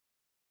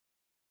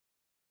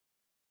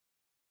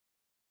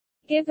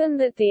 Given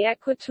that the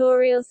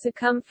equatorial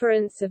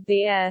circumference of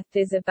the Earth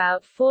is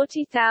about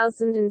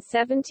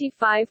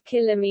 40,075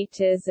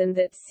 km and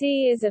that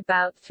c is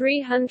about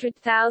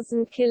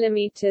 300,000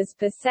 km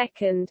per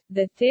second,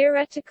 the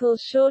theoretical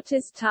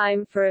shortest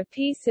time for a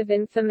piece of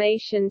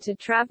information to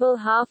travel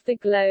half the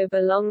globe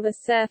along the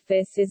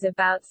surface is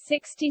about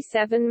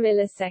 67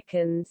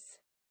 milliseconds.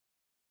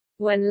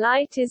 When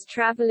light is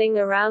traveling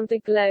around the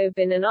globe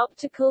in an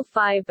optical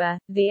fiber,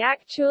 the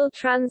actual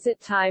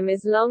transit time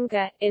is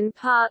longer, in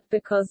part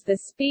because the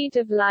speed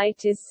of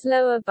light is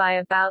slower by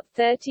about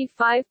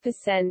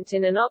 35%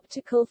 in an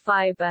optical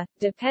fiber,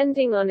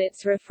 depending on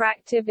its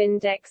refractive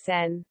index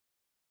n.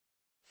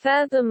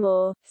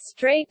 Furthermore,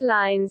 straight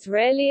lines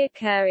rarely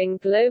occur in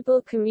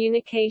global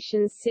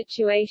communications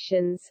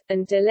situations,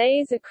 and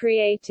delays are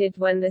created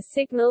when the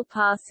signal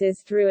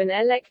passes through an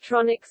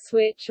electronic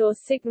switch or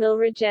signal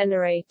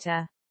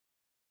regenerator.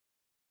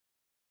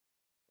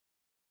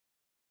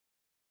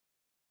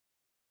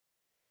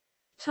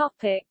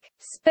 Topic: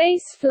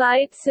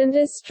 Spaceflights and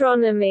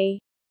astronomy.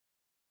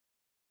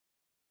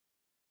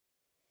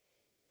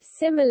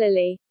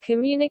 Similarly,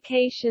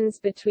 communications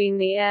between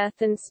the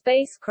Earth and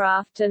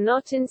spacecraft are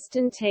not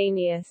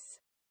instantaneous.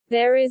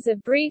 There is a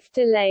brief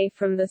delay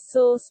from the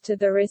source to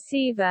the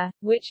receiver,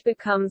 which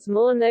becomes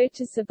more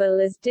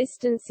noticeable as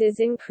distances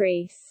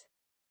increase.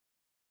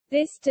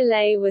 This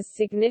delay was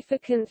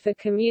significant for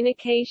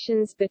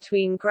communications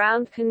between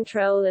ground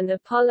control and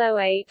Apollo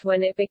 8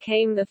 when it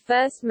became the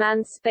first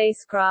manned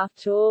spacecraft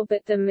to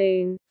orbit the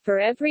Moon. For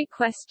every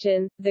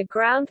question, the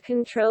ground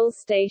control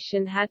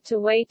station had to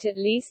wait at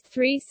least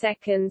 3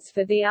 seconds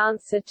for the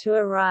answer to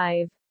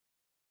arrive.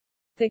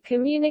 The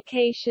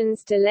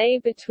communications delay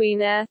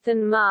between Earth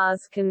and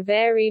Mars can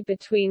vary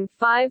between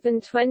 5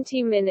 and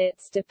 20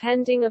 minutes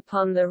depending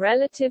upon the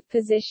relative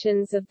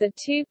positions of the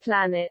two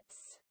planets.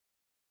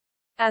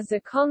 As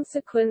a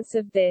consequence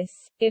of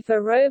this, if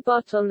a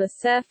robot on the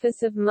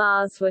surface of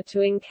Mars were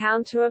to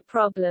encounter a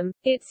problem,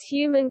 its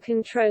human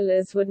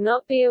controllers would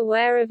not be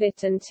aware of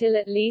it until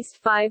at least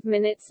 5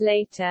 minutes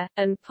later,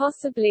 and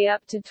possibly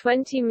up to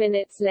 20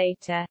 minutes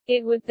later.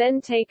 It would then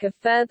take a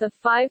further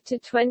 5 to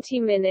 20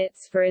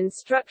 minutes for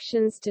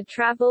instructions to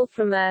travel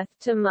from Earth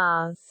to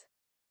Mars.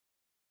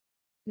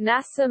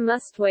 NASA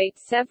must wait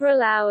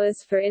several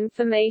hours for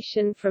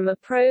information from a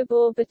probe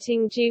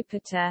orbiting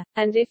Jupiter,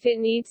 and if it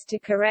needs to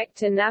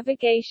correct a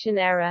navigation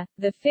error,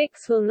 the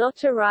fix will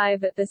not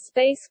arrive at the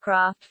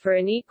spacecraft for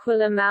an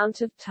equal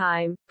amount of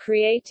time,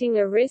 creating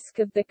a risk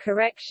of the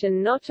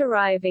correction not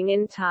arriving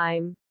in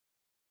time.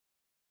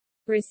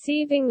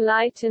 Receiving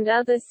light and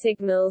other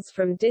signals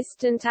from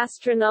distant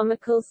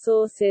astronomical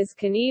sources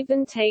can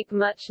even take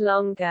much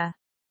longer.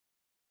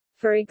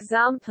 For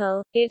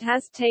example, it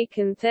has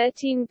taken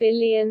 13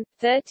 billion,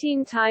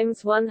 13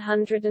 times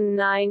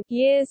 109,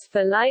 years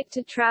for light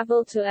to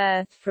travel to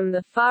Earth from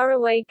the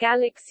faraway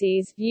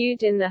galaxies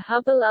viewed in the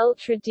Hubble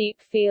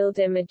Ultra-Deep Field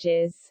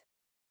images.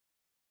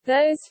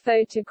 Those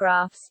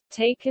photographs,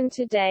 taken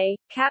today,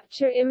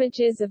 capture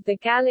images of the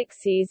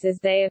galaxies as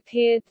they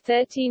appeared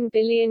 13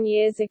 billion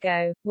years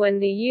ago, when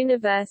the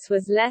universe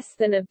was less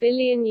than a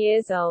billion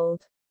years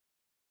old.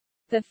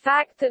 The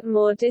fact that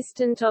more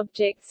distant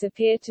objects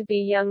appear to be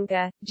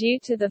younger, due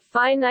to the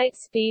finite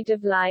speed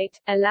of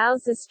light,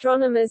 allows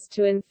astronomers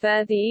to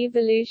infer the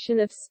evolution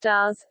of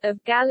stars,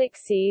 of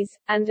galaxies,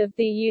 and of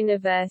the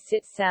universe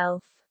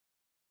itself.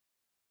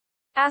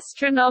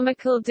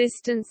 Astronomical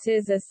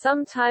distances are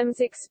sometimes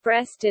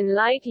expressed in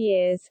light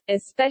years,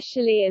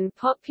 especially in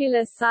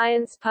popular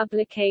science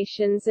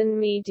publications and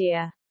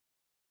media.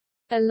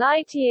 A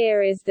light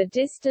year is the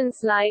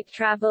distance light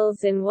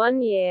travels in 1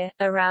 year,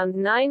 around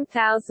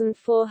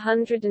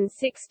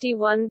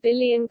 9,461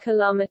 billion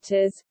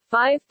kilometers,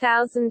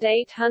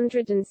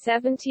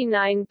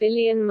 5,879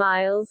 billion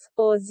miles,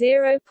 or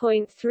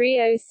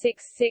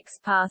 0.3066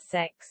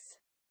 parsecs.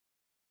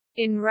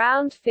 In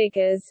round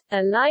figures,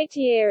 a light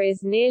year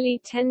is nearly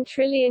 10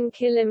 trillion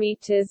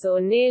kilometers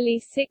or nearly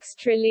 6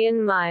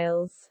 trillion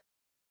miles.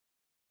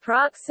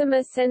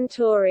 Proxima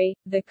Centauri,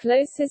 the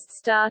closest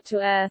star to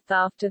Earth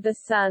after the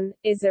Sun,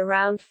 is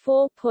around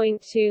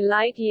 4.2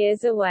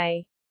 light-years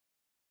away.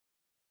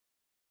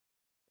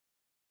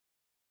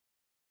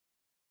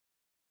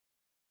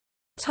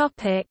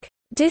 Topic: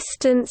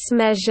 Distance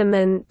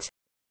measurement.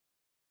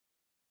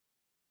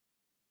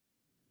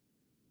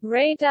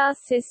 Radar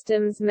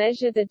systems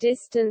measure the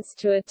distance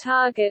to a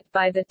target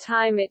by the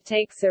time it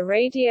takes a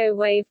radio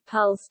wave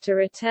pulse to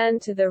return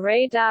to the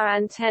radar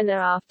antenna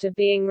after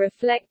being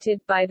reflected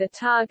by the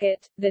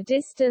target. The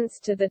distance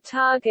to the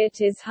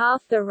target is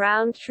half the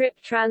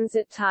round-trip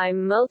transit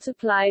time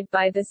multiplied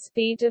by the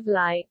speed of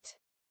light.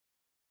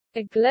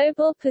 A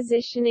global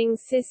positioning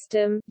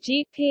system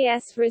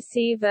 (GPS)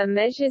 receiver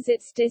measures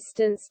its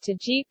distance to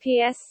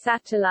GPS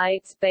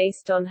satellites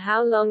based on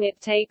how long it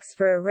takes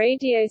for a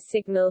radio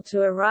signal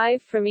to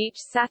arrive from each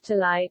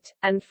satellite,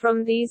 and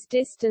from these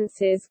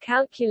distances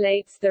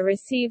calculates the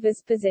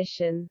receiver's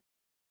position.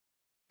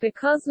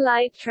 Because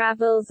light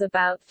travels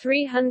about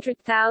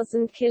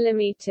 300,000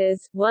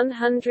 kilometers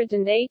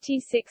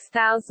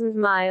 (186,000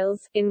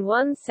 miles) in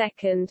 1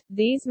 second,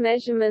 these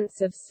measurements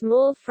of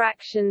small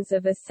fractions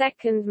of a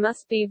second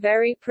must be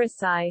very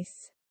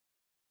precise.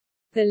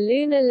 The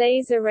Lunar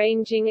Laser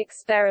Ranging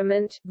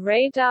Experiment,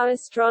 radar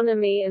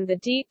astronomy and the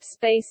Deep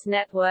Space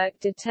Network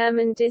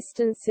determine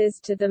distances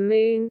to the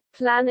Moon,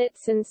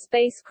 planets and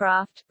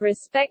spacecraft,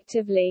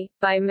 respectively,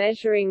 by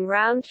measuring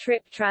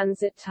round-trip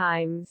transit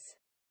times.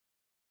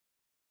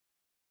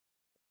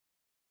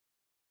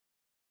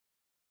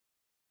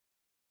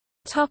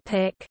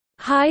 Topic: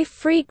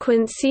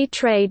 High-frequency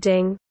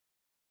trading.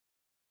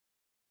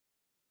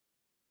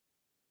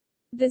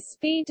 The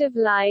speed of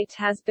light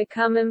has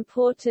become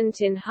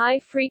important in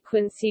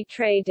high-frequency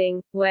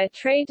trading, where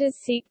traders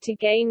seek to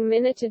gain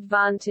minute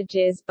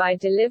advantages by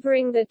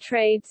delivering the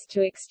trades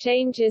to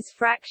exchanges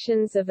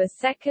fractions of a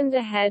second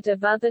ahead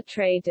of other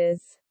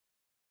traders.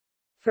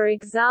 For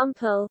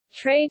example,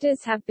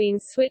 traders have been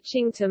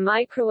switching to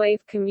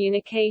microwave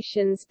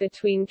communications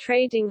between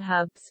trading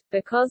hubs,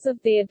 because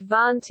of the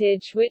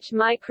advantage which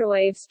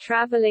microwaves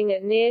traveling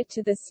at near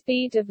to the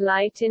speed of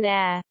light in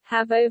air,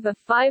 have over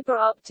fiber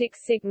optic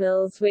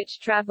signals which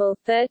travel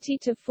 30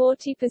 to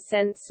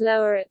 40%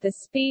 slower at the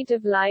speed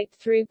of light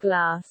through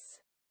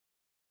glass.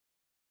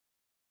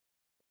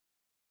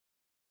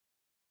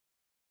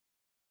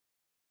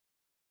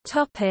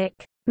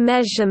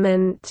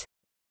 Measurement.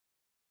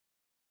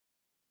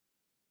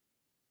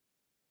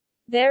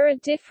 There are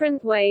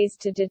different ways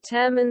to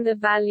determine the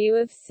value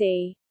of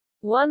c.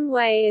 One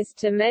way is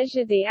to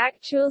measure the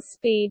actual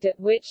speed at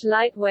which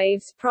light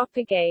waves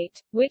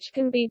propagate, which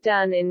can be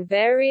done in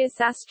various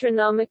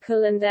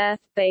astronomical and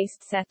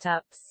Earth-based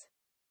setups.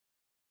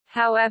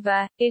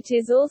 However, it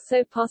is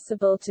also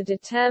possible to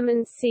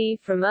determine c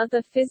from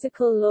other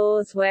physical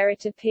laws where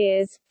it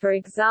appears, for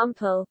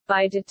example,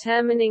 by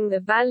determining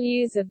the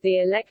values of the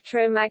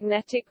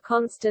electromagnetic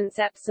constants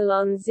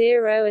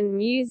epsilon-0 and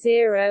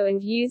mu-0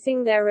 and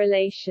using their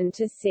relation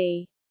to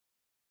c.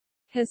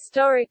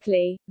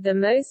 Historically, the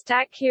most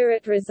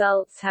accurate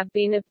results have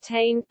been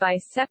obtained by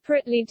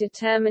separately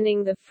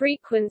determining the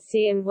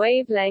frequency and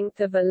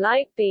wavelength of a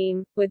light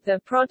beam, with the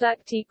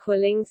product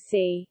equaling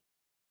c.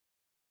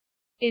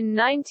 In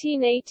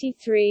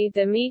 1983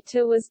 the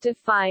metre was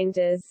defined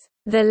as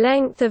the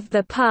length of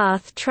the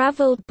path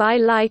travelled by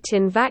light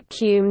in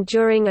vacuum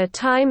during a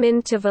time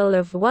interval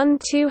of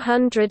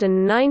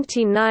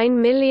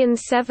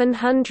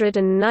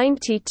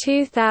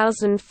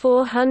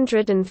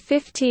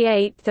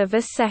 1,299,792,458 of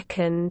a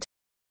second.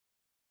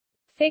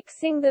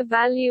 Fixing the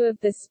value of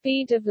the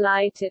speed of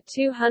light at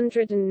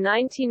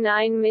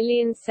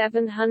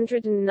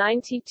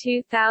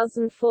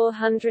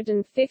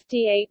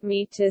 299,792,458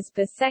 meters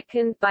per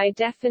second by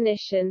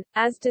definition,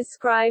 as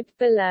described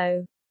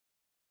below.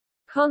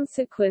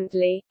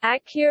 Consequently,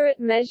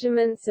 accurate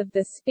measurements of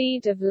the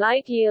speed of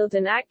light yield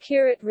an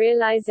accurate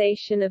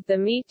realization of the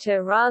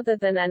meter rather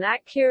than an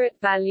accurate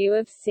value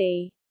of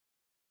c.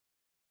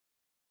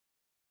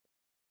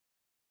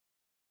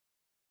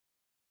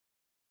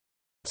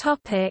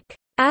 Topic: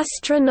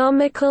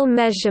 Astronomical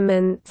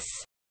measurements.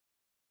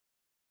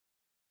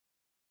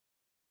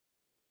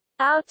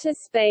 Outer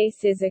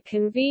space is a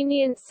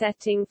convenient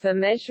setting for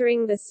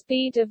measuring the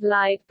speed of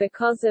light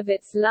because of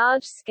its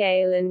large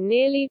scale and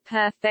nearly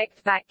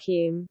perfect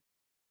vacuum.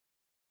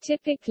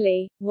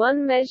 Typically,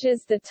 one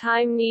measures the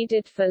time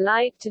needed for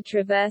light to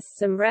traverse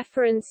some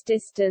reference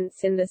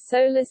distance in the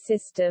Solar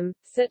System,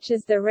 such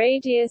as the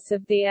radius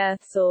of the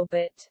Earth's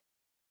orbit.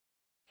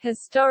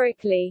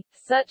 Historically,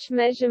 such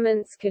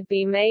measurements could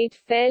be made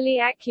fairly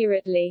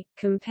accurately,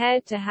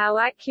 compared to how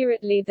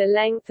accurately the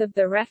length of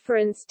the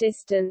reference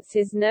distance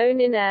is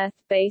known in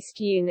Earth-based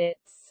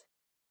units.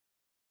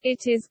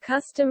 It is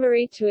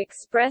customary to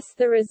express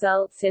the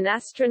results in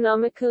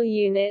astronomical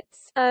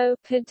units, O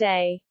per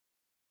day.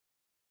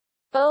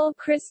 Ole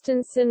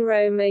Christensen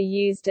Romer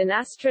used an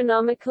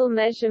astronomical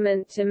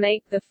measurement to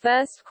make the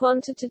first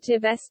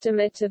quantitative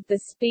estimate of the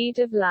speed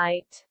of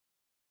light.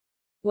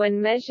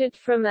 When measured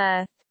from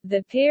Earth,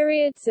 the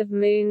periods of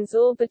moons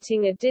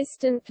orbiting a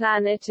distant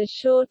planet are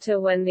shorter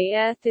when the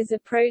Earth is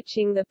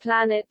approaching the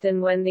planet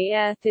than when the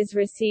Earth is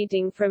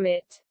receding from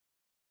it.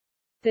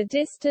 The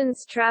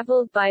distance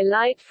traveled by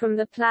light from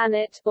the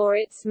planet, or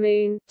its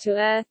moon, to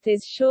Earth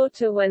is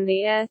shorter when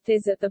the Earth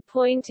is at the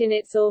point in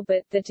its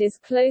orbit that is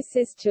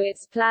closest to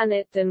its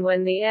planet than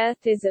when the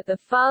Earth is at the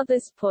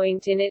farthest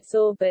point in its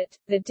orbit,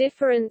 the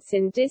difference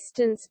in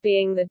distance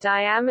being the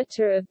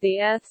diameter of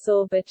the Earth's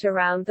orbit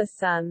around the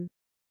Sun.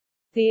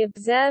 The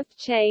observed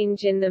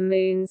change in the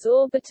Moon's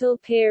orbital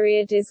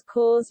period is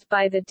caused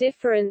by the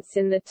difference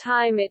in the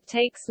time it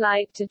takes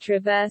light to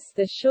traverse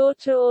the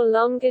shorter or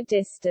longer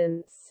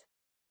distance.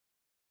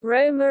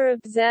 Romer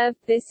observed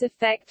this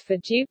effect for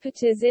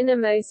Jupiter's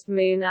innermost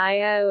moon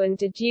Io and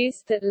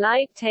deduced that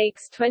light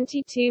takes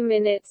 22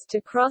 minutes to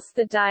cross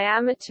the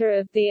diameter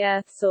of the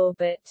Earth's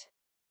orbit.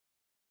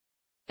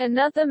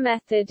 Another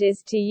method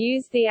is to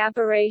use the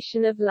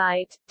aberration of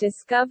light,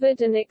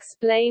 discovered and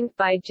explained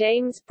by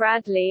James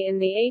Bradley in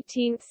the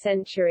 18th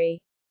century.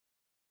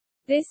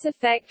 This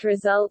effect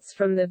results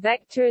from the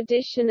vector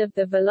addition of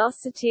the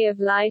velocity of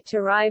light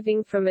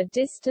arriving from a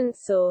distant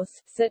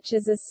source, such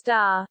as a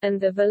star,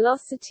 and the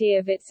velocity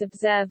of its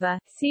observer.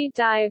 See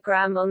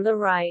diagram on the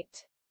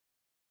right.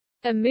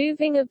 A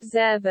moving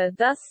observer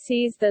thus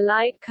sees the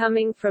light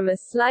coming from a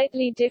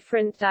slightly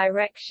different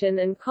direction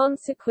and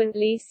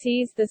consequently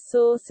sees the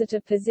source at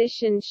a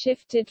position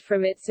shifted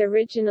from its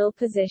original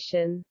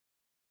position.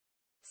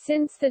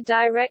 Since the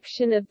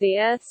direction of the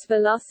Earth's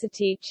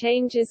velocity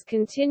changes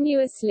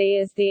continuously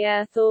as the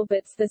Earth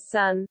orbits the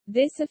Sun,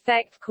 this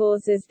effect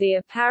causes the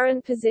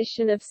apparent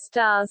position of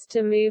stars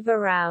to move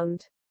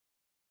around.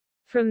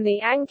 From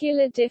the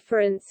angular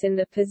difference in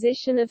the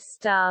position of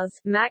stars,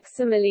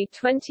 maximally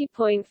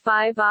 20.5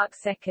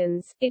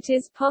 arcseconds, it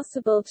is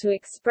possible to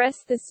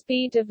express the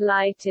speed of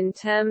light in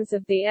terms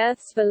of the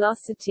Earth's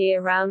velocity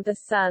around the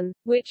Sun,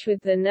 which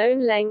with the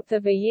known length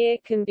of a year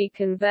can be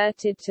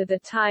converted to the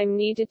time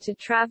needed to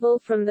travel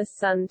from the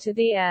Sun to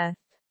the Earth.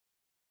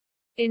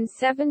 In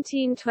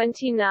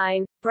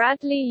 1729,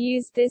 Bradley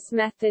used this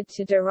method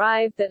to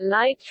derive that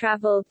light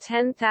traveled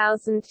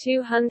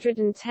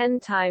 10,210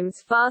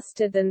 times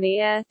faster than the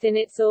Earth in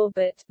its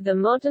orbit. The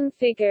modern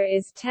figure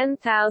is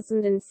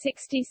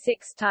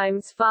 10,066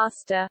 times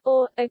faster,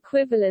 or,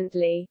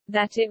 equivalently,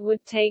 that it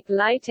would take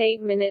light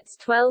 8 minutes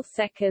 12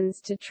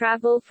 seconds to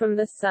travel from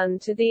the Sun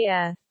to the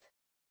Earth.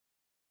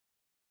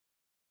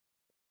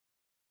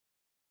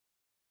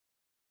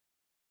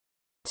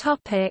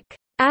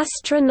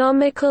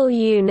 Astronomical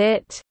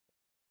unit.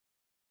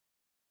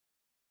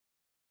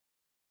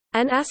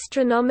 An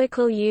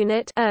astronomical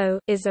unit (O)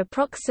 is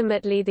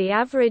approximately the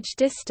average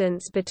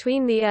distance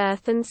between the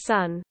Earth and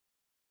Sun.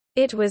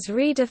 It was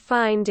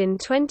redefined in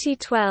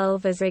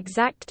 2012 as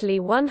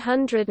exactly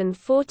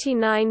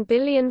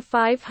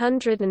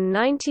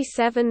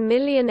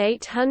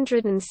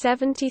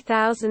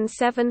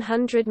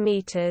 149,597,870,700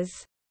 meters.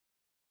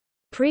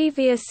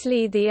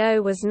 Previously the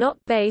O was not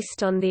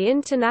based on the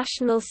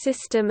International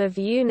System of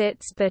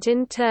Units but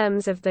in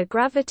terms of the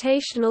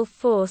gravitational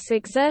force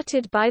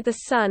exerted by the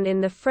Sun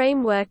in the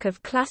framework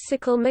of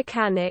classical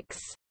mechanics.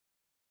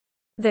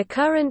 The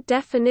current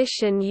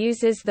definition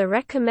uses the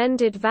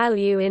recommended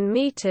value in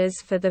meters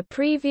for the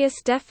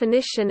previous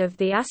definition of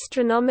the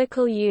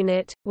astronomical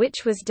unit,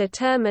 which was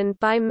determined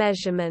by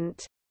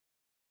measurement.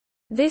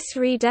 This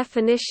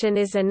redefinition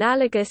is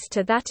analogous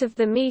to that of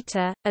the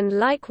meter, and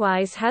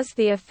likewise has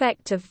the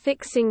effect of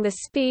fixing the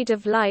speed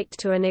of light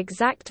to an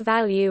exact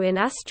value in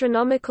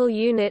astronomical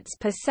units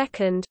per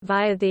second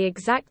via the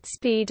exact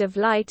speed of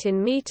light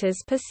in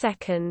meters per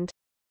second.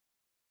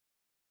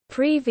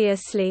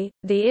 Previously,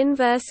 the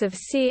inverse of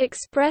c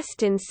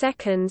expressed in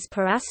seconds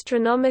per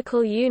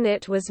astronomical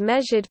unit was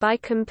measured by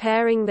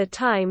comparing the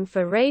time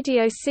for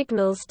radio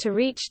signals to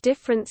reach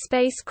different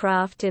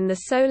spacecraft in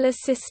the Solar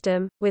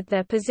System, with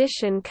their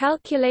position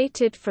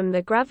calculated from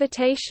the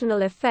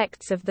gravitational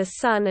effects of the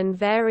Sun and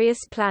various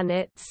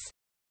planets.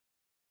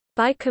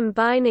 By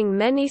combining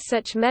many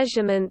such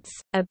measurements,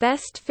 a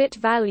best fit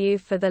value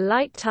for the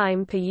light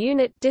time per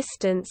unit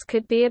distance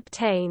could be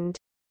obtained.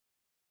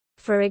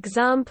 For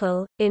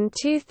example, in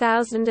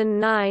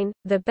 2009,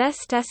 the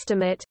best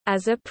estimate,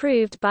 as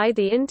approved by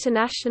the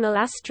International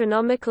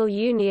Astronomical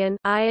Union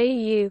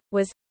 (IAU),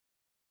 was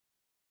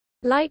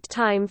light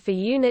time for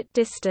unit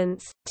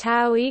distance,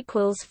 tau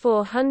equals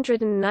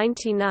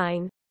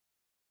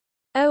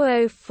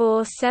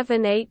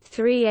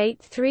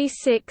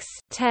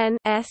 499.0047838610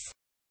 s.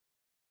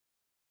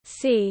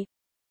 c.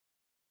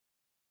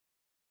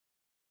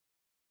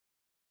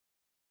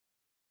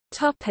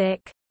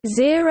 Topic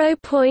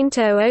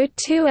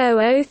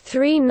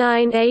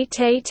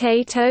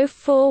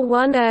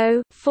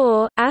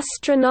 0.00200398880410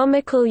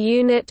 astronomical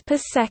unit per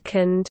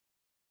second.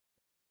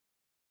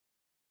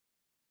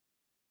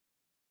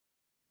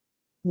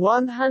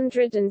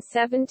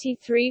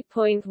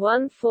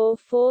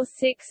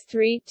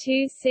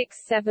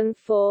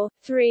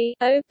 173.1446326743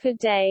 O per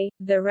day.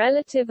 The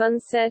relative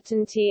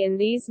uncertainty in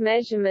these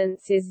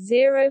measurements is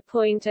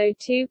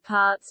 0.02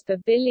 parts per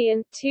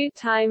billion, 2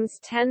 times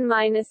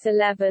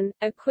 10^-11,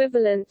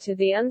 equivalent to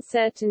the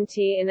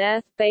uncertainty in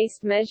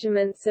Earth-based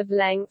measurements of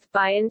length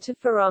by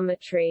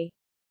interferometry.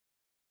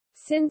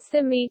 Since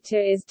the meter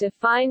is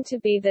defined to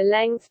be the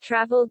length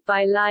traveled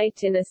by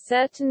light in a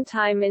certain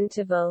time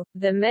interval,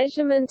 the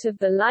measurement of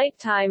the light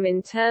time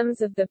in terms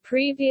of the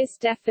previous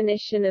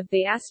definition of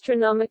the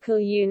astronomical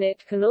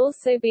unit can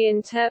also be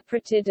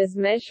interpreted as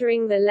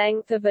measuring the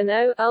length of an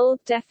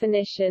old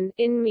definition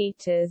in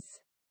meters.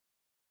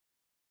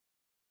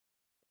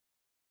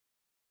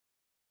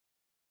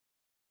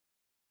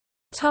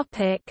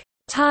 Topic: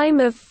 Time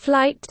of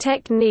flight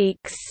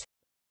techniques.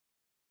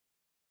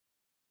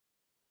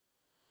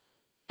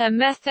 A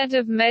method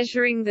of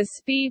measuring the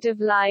speed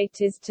of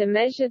light is to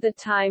measure the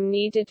time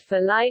needed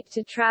for light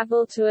to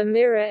travel to a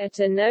mirror at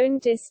a known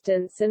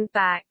distance and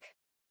back.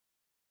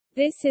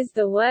 This is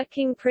the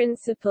working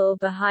principle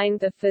behind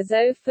the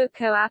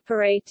Fizeau-Foucault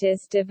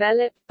apparatus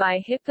developed by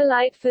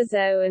Hippolyte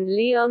Fizeau and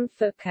Léon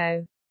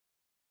Foucault.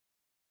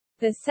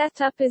 The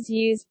setup as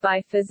used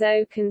by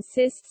Fizeau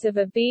consists of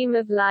a beam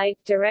of light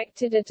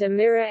directed at a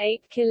mirror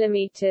 8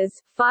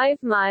 kilometers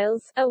 (5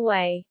 miles)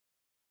 away.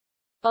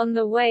 On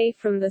the way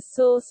from the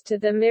source to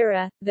the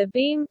mirror, the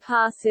beam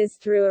passes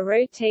through a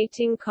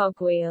rotating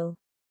cogwheel.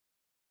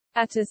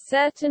 At a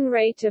certain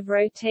rate of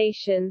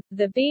rotation,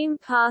 the beam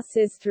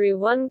passes through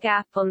one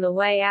gap on the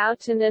way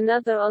out and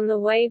another on the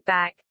way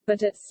back,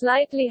 but at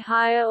slightly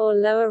higher or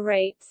lower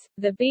rates,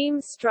 the beam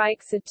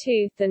strikes a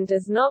tooth and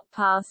does not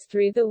pass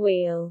through the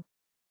wheel.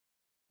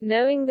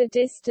 Knowing the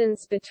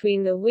distance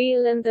between the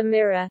wheel and the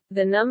mirror,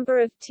 the number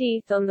of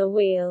teeth on the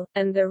wheel,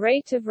 and the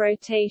rate of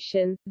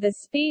rotation, the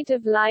speed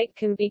of light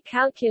can be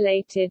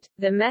calculated.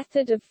 The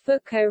method of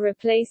Foucault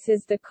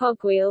replaces the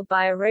cogwheel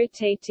by a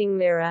rotating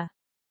mirror.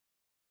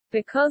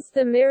 Because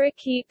the mirror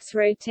keeps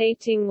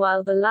rotating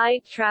while the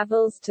light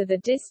travels to the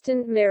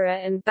distant mirror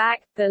and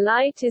back, the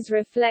light is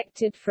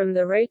reflected from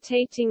the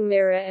rotating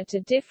mirror at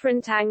a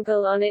different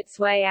angle on its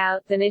way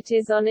out than it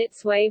is on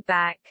its way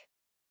back.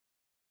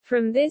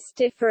 From this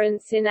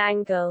difference in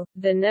angle,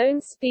 the known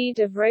speed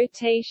of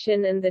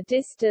rotation and the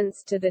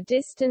distance to the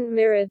distant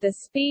mirror, the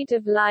speed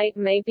of light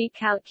may be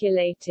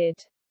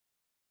calculated.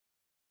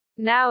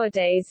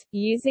 Nowadays,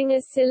 using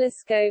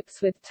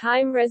oscilloscopes with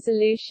time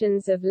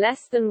resolutions of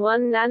less than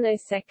 1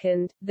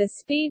 nanosecond, the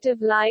speed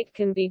of light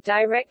can be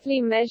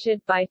directly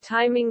measured by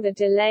timing the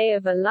delay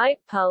of a light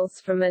pulse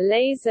from a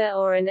laser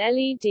or an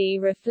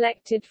LED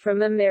reflected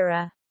from a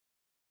mirror.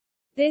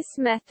 This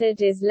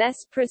method is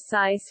less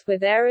precise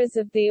with errors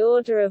of the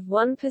order of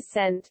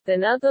 1%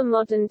 than other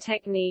modern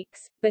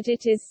techniques, but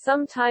it is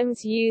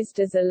sometimes used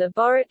as a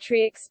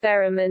laboratory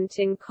experiment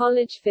in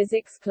college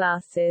physics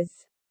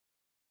classes.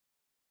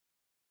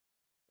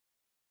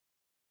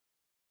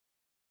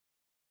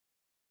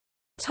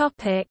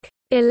 Topic: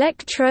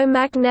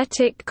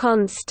 Electromagnetic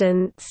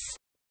constants.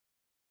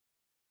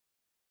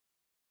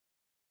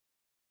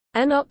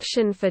 An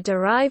option for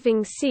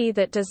deriving C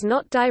that does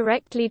not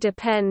directly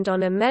depend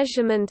on a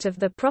measurement of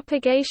the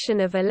propagation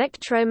of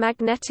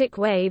electromagnetic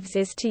waves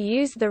is to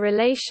use the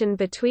relation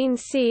between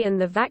C and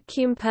the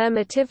vacuum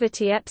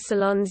permittivity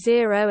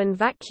ε0 and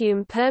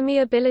vacuum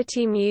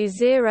permeability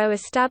μ0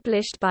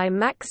 established by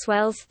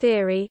Maxwell's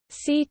theory.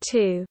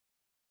 C2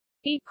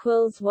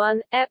 equals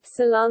 1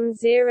 epsilon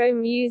 0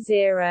 mu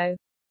 0.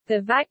 The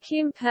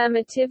vacuum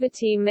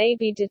permittivity may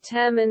be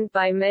determined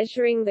by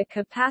measuring the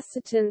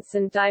capacitance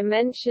and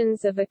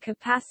dimensions of a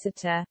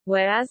capacitor,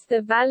 whereas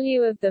the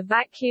value of the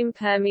vacuum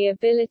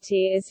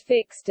permeability is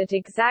fixed at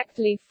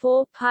exactly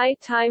 4 pi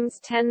times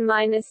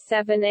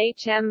 10⁻⁷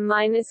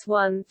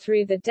 hm⁻1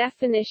 through the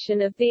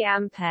definition of the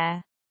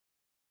ampere.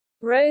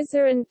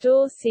 Rosa and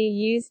Dorsey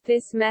used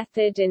this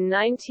method in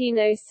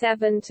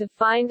 1907 to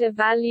find a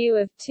value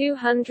of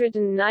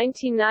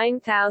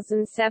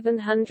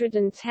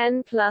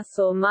 299,710 plus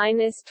or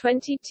minus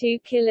 22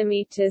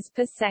 km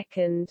per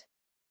second.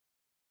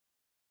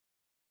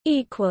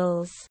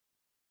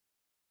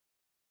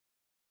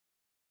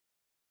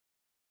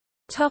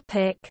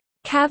 Topic: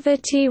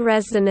 Cavity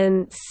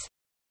resonance.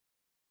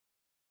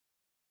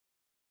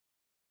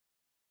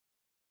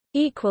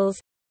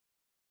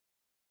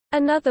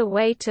 Another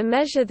way to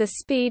measure the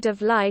speed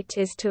of light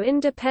is to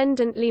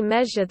independently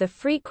measure the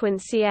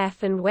frequency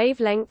f and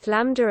wavelength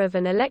lambda of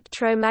an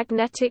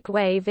electromagnetic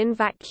wave in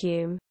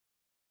vacuum.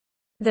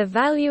 The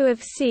value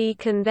of C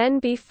can then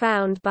be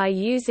found by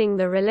using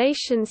the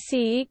relation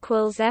C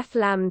equals f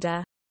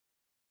lambda.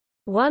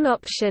 One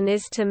option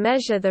is to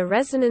measure the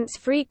resonance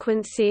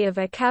frequency of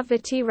a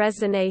cavity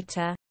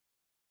resonator.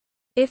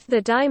 If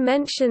the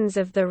dimensions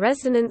of the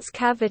resonance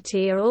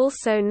cavity are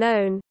also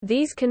known,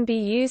 these can be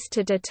used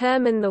to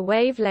determine the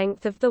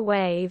wavelength of the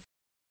wave.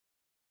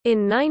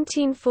 In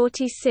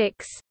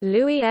 1946,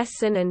 Louis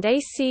Essen and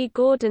A. C.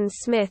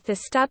 Gordon-Smith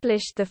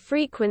established the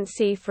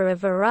frequency for a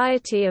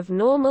variety of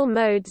normal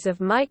modes of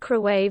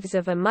microwaves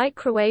of a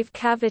microwave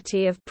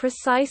cavity of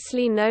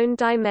precisely known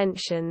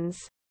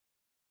dimensions.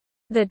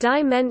 The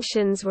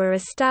dimensions were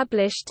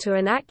established to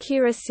an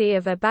accuracy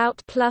of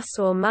about plus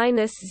or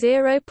minus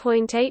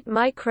 0.8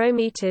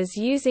 micrometers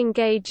using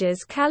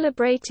gauges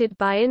calibrated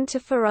by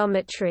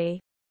interferometry.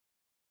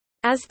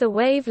 As the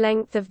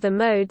wavelength of the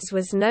modes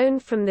was known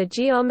from the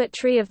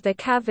geometry of the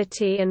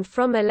cavity and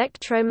from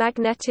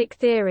electromagnetic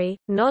theory,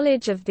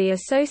 knowledge of the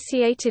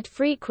associated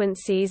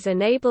frequencies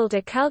enabled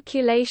a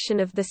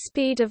calculation of the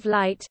speed of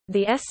light.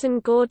 The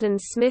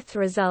Essen-Gordon-Smith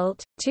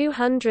result,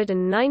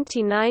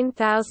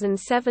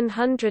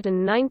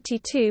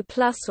 299,792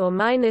 plus or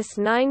minus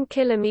 9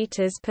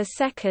 km per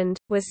second,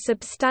 was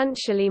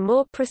substantially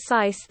more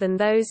precise than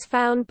those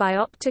found by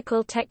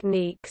optical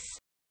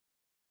techniques.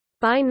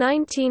 By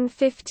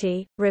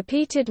 1950,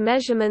 repeated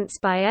measurements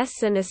by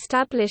Essen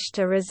established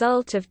a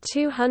result of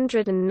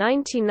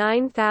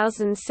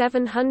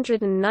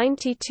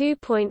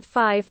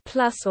 299,792.5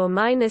 plus or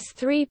minus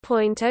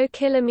 3.0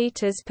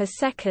 km per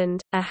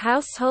second. A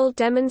household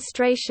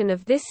demonstration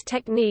of this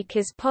technique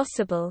is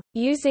possible,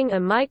 using a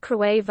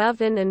microwave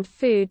oven and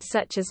food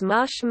such as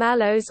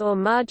marshmallows or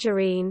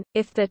margarine.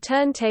 If the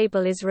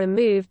turntable is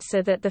removed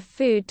so that the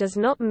food does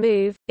not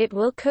move, it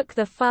will cook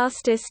the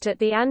fastest at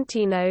the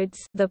antinodes,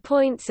 the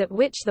points at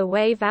which the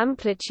wave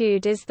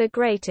amplitude is the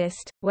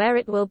greatest, where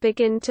it will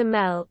begin to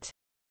melt.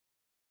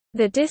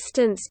 The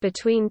distance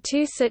between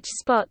two such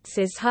spots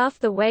is half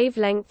the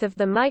wavelength of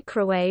the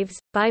microwaves.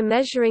 By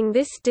measuring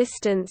this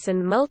distance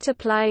and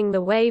multiplying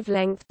the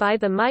wavelength by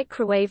the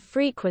microwave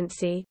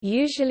frequency,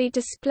 usually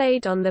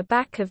displayed on the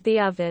back of the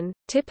oven,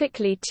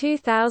 typically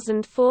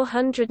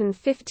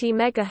 2450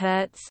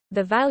 MHz,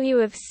 the value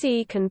of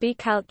C can be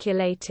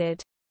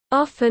calculated,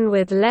 often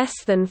with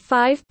less than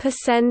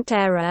 5%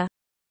 error.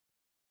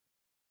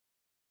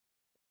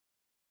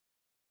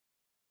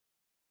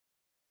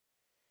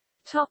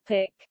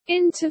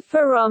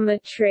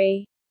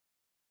 Interferometry.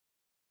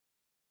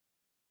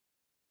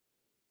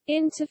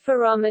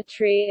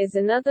 Interferometry is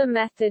another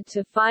method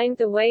to find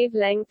the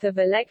wavelength of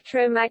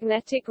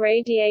electromagnetic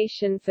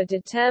radiation for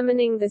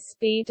determining the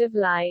speed of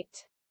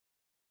light.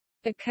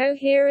 A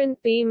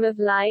coherent beam of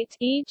light,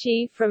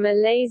 e.g. from a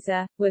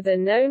laser, with a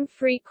known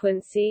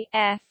frequency,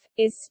 f,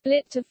 is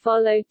split to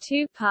follow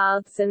two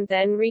paths and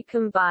then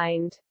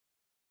recombined.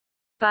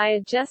 By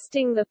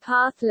adjusting the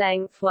path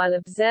length while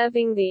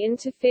observing the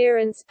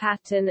interference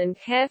pattern and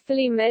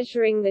carefully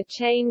measuring the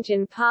change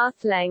in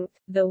path length,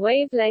 the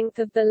wavelength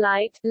of the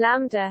light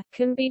lambda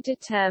can be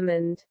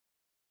determined.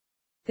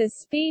 The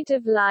speed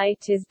of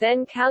light is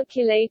then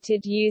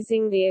calculated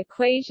using the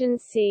equation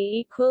C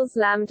equals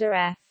lambda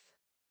f.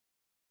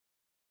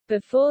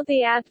 Before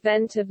the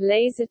advent of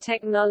laser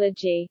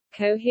technology,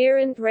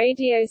 coherent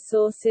radio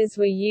sources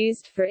were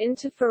used for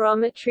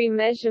interferometry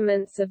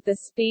measurements of the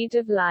speed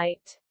of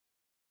light.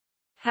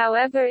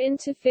 However,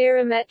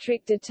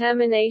 interferometric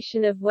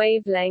determination of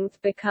wavelength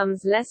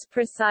becomes less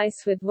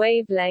precise with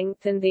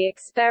wavelength, and the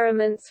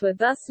experiments were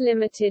thus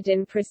limited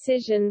in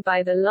precision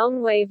by the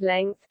long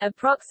wavelength,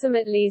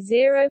 approximately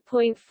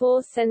 0.4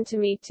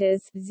 cm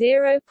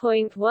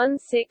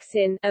 (0.16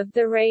 in) of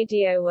the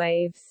radio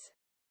waves.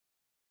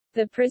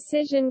 The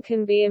precision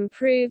can be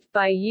improved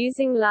by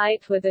using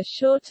light with a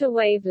shorter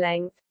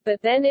wavelength,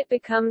 but then it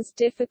becomes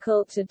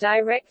difficult to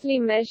directly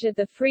measure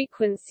the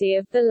frequency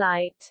of the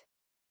light.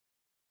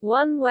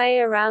 One way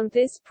around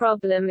this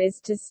problem is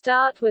to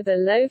start with a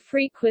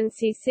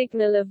low-frequency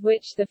signal of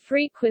which the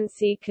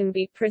frequency can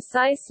be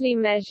precisely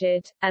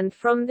measured, and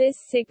from this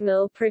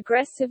signal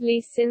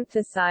progressively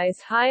synthesize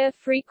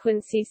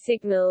higher-frequency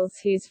signals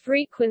whose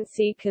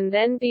frequency can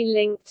then be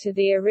linked to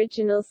the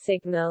original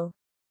signal.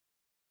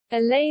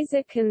 A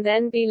laser can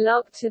then be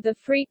locked to the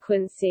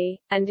frequency,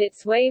 and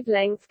its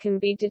wavelength can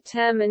be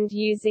determined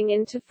using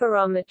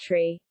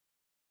interferometry.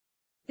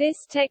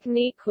 This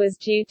technique was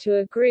due to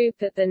a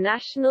group at the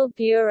National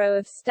Bureau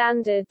of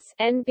Standards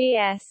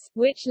 (NBS),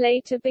 which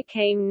later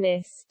became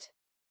NIST.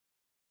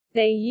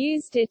 They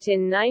used it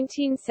in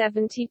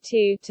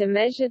 1972 to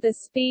measure the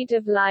speed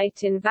of light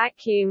in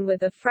vacuum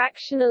with a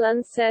fractional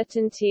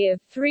uncertainty of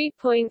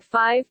 3.5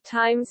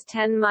 ×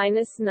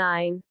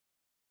 10⁻⁹.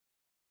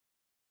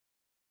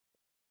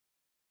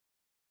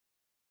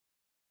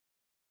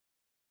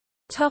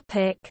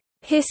 Topic: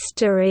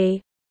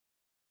 History.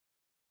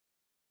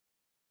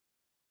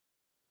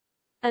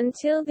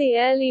 Until the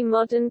early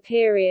modern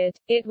period,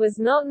 it was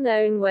not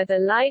known whether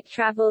light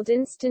traveled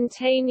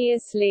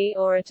instantaneously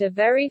or at a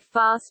very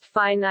fast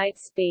finite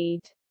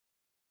speed.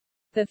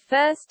 The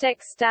first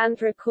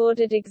extant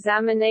recorded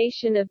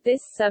examination of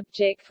this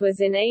subject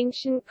was in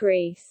ancient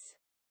Greece.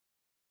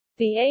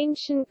 The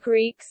ancient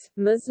Greeks,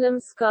 Muslim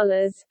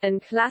scholars,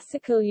 and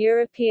classical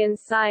European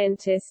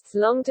scientists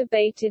long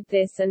debated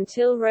this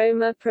until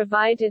Römer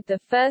provided the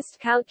first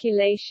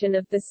calculation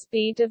of the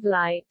speed of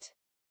light.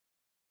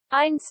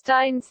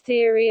 Einstein's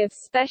theory of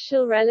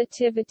special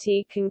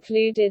relativity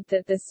concluded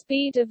that the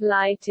speed of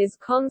light is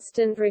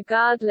constant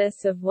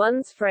regardless of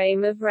one's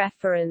frame of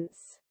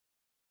reference.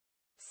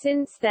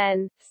 Since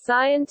then,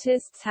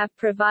 scientists have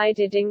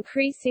provided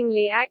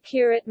increasingly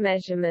accurate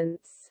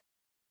measurements.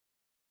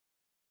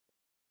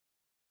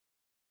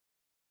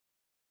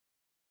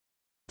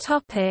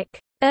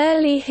 Topic: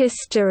 Early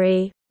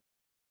history.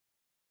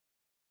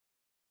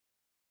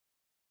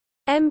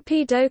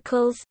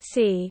 Empedocles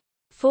c.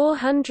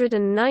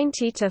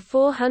 490 to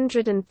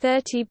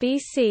 430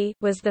 BC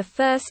was the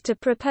first to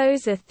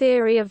propose a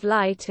theory of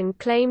light and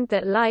claimed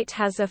that light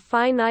has a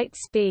finite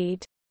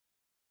speed.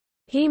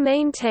 He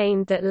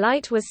maintained that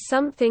light was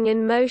something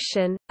in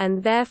motion,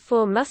 and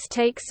therefore must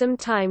take some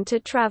time to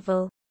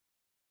travel.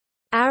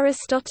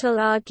 Aristotle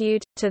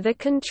argued, to the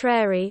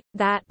contrary,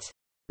 that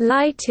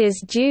light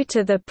is due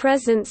to the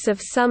presence of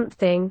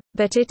something,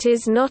 but it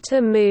is not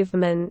a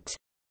movement.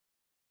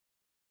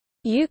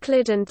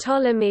 Euclid and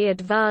Ptolemy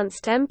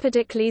advanced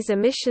Empedocles'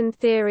 emission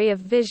theory of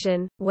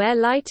vision, where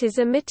light is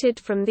emitted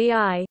from the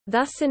eye,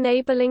 thus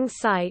enabling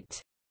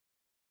sight.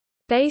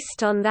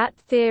 Based on that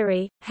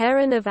theory,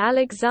 Heron of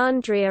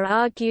Alexandria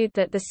argued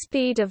that the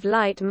speed of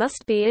light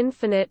must be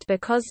infinite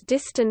because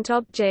distant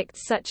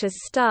objects such as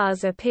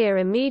stars appear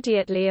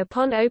immediately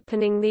upon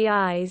opening the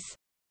eyes.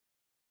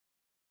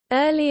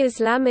 Early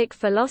Islamic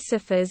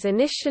philosophers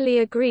initially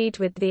agreed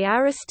with the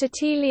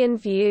Aristotelian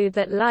view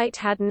that light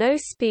had no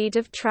speed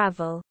of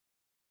travel.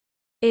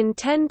 In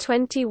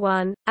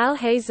 1021,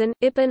 Alhazen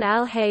Ibn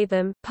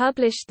al-Haytham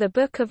published the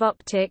Book of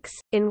Optics,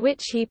 in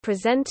which he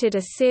presented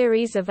a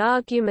series of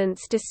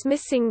arguments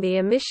dismissing the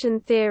emission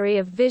theory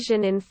of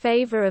vision in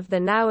favor of the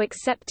now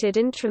accepted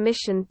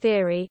intromission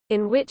theory,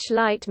 in which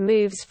light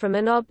moves from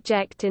an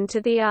object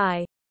into the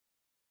eye.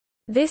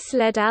 This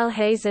led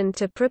Alhazen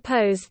to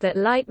propose that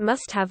light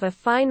must have a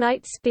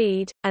finite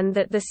speed, and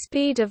that the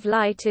speed of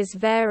light is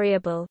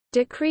variable,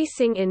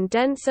 decreasing in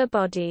denser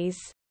bodies.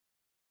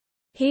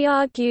 He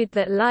argued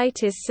that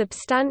light is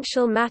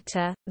substantial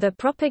matter, the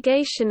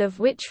propagation of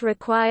which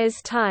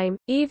requires time,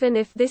 even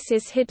if this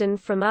is hidden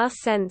from our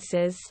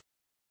senses.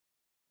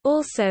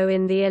 Also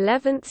in the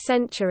 11th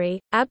century,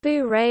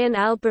 Abu Rayyan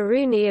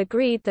al-Biruni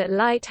agreed that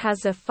light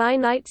has a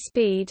finite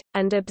speed,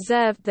 and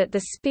observed that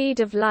the speed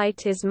of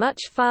light is much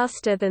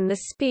faster than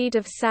the speed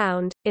of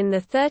sound. In the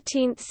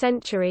 13th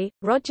century,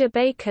 Roger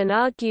Bacon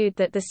argued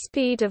that the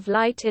speed of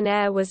light in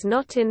air was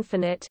not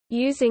infinite,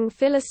 using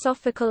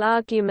philosophical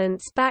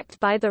arguments backed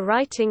by the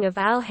writing of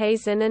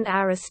Alhazen and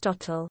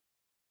Aristotle.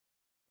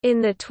 In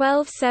the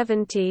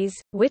 1270s,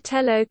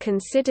 Witello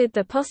considered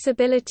the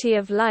possibility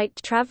of light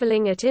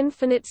traveling at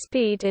infinite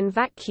speed in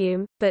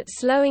vacuum, but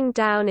slowing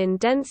down in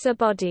denser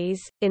bodies.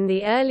 In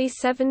the early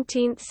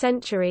 17th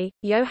century,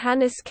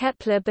 Johannes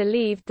Kepler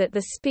believed that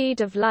the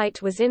speed of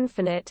light was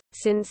infinite,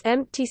 since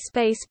empty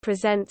space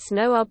presents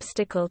no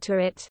obstacle to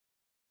it.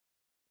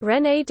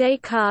 René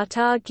Descartes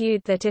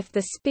argued that if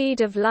the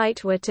speed of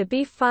light were to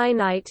be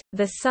finite,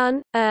 the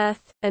Sun,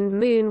 Earth, and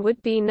Moon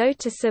would be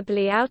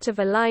noticeably out of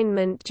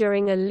alignment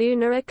during a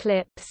lunar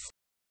eclipse.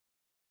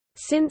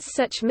 Since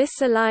such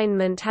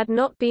misalignment had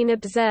not been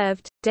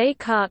observed,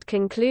 Descartes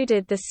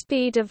concluded the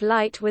speed of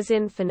light was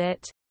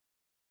infinite.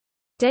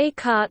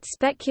 Descartes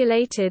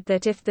speculated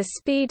that if the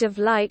speed of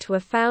light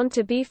were found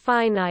to be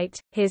finite,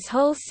 his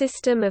whole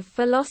system of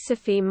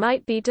philosophy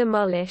might be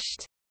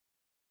demolished.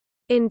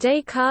 In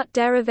Descartes'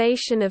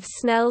 derivation of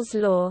Snell's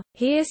law,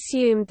 he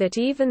assumed that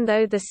even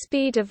though the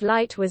speed of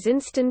light was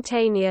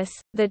instantaneous,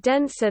 the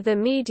denser the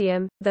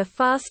medium, the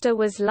faster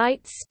was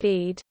light's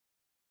speed.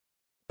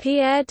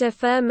 Pierre de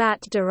Fermat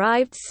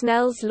derived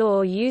Snell's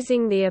law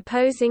using the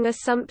opposing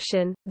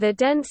assumption: the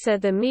denser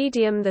the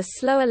medium, the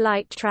slower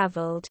light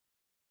traveled.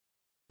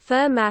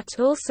 Fermat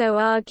also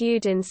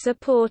argued in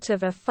support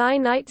of a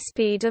finite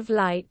speed of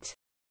light.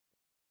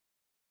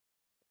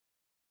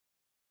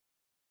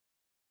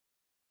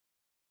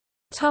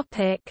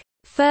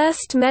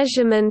 First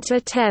measurement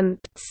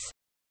attempts.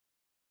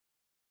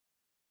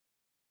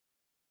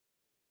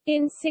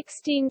 In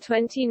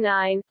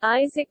 1629,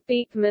 Isaac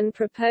Beeckman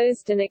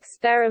proposed an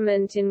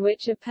experiment in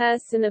which a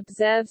person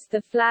observes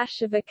the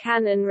flash of a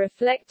cannon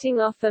reflecting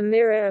off a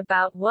mirror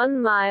about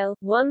 1 mile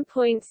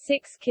 (1.6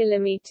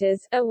 kilometers)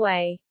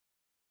 away.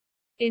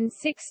 In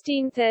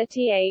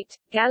 1638,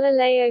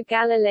 Galileo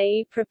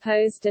Galilei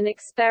proposed an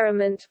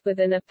experiment, with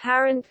an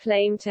apparent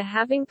claim to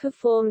having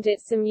performed it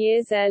some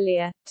years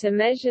earlier, to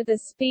measure the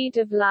speed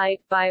of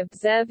light by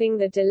observing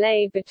the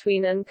delay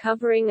between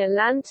uncovering a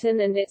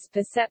lantern and its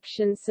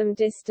perception some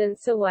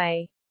distance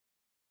away.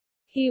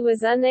 He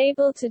was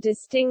unable to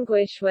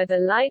distinguish whether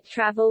light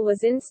travel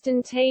was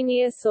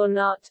instantaneous or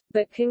not,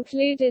 but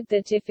concluded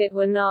that if it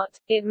were not,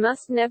 it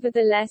must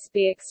nevertheless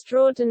be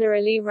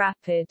extraordinarily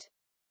rapid.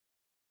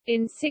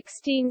 In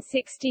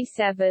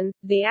 1667,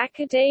 the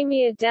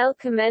Accademia del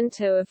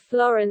Commento of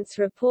Florence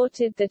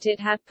reported that it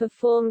had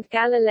performed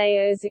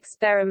Galileo's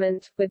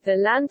experiment, with the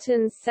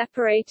lanterns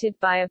separated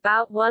by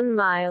about 1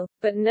 mile,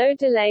 but no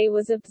delay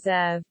was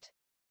observed.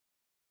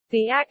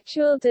 The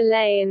actual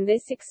delay in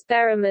this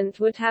experiment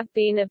would have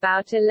been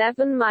about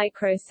 11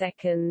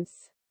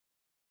 microseconds.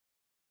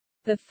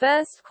 The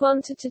first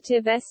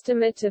quantitative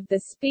estimate of the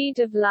speed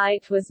of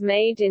light was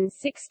made in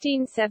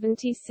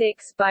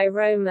 1676 by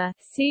Romer.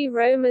 See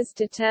Romer's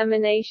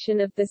determination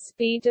of the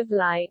speed of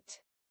light.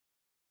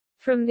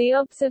 From the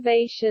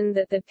observation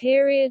that the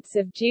periods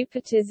of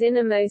Jupiter's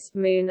innermost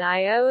moon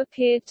Io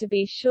appeared to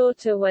be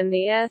shorter when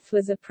the Earth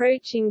was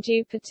approaching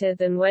Jupiter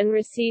than when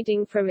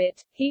receding from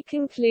it, he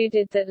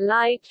concluded that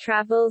light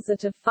travels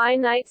at a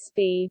finite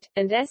speed,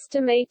 and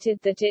estimated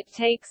that it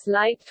takes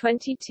light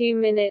 22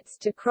 minutes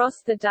to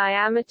cross the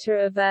diameter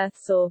of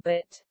Earth's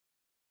orbit.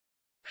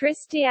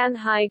 Christian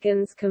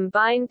Huygens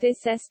combined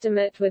this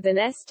estimate with an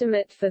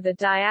estimate for the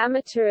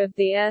diameter of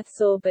the Earth's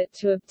orbit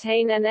to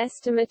obtain an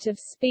estimate of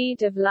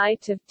speed of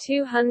light of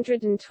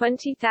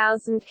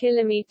 220,000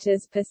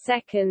 km per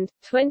second,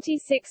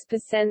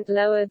 26%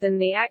 lower than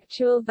the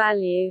actual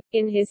value.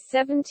 In his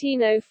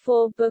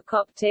 1704 book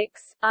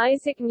Optics,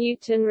 Isaac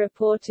Newton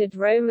reported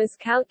Romer's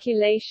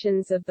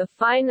calculations of the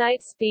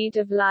finite speed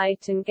of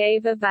light and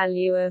gave a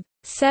value of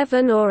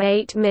 7 or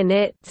 8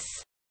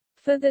 minutes.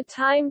 For the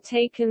time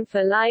taken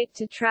for light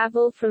to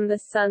travel from the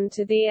Sun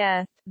to the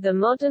Earth, the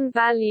modern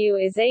value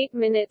is 8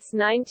 minutes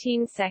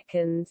 19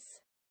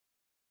 seconds.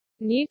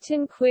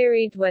 Newton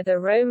queried whether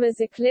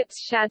Romer's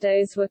eclipse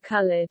shadows were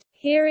colored.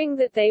 Hearing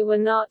that they were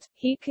not,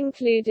 he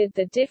concluded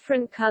the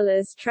different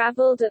colors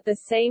traveled at the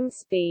same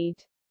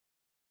speed.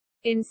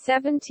 In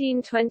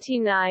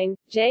 1729,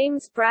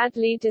 James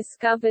Bradley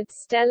discovered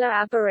stellar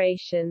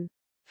aberration.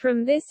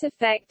 From this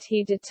effect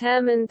he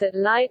determined that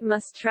light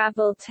must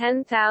travel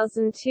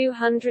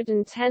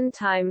 10,210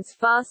 times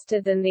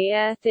faster than the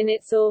Earth in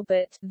its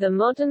orbit. The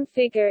modern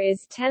figure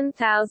is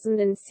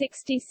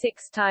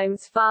 10,066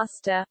 times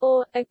faster,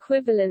 or,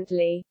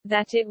 equivalently,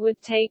 that it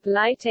would take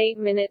light 8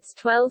 minutes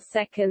 12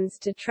 seconds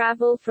to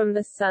travel from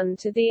the Sun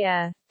to the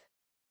Earth.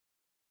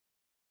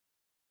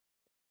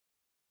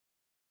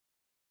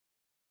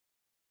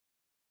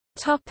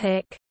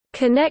 Topic: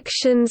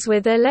 Connections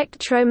with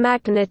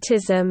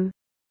electromagnetism.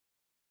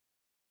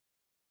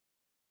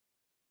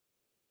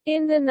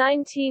 In the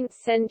 19th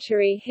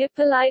century,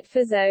 Hippolyte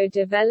Fizeau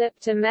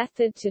developed a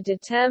method to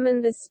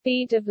determine the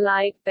speed of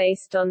light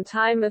based on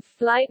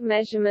time-of-flight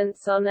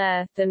measurements on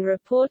Earth and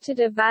reported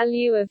a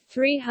value of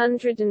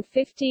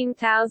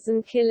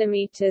 315,000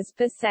 km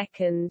per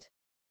second.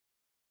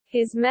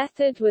 His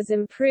method was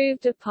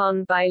improved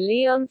upon by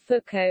Léon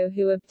Foucault,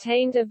 who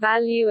obtained a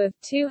value of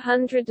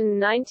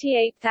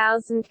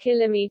 298,000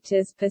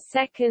 km per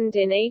second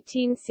in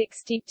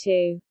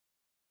 1862.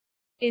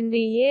 In the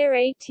year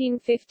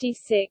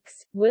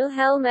 1856,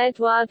 Wilhelm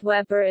Eduard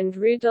Weber and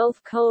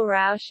Rudolf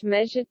Kohlrausch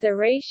measured the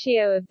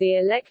ratio of the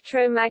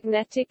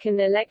electromagnetic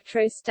and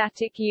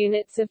electrostatic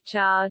units of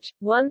charge,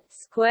 1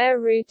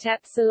 square root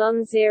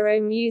epsilon 0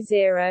 mu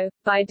 0,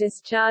 by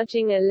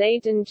discharging a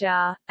Leyden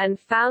jar, and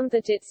found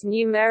that its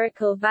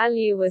numerical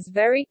value was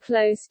very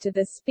close to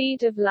the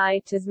speed of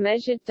light as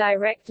measured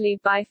directly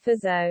by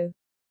Fizeau.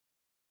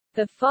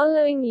 The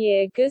following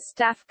year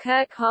Gustav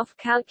Kirchhoff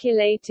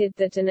calculated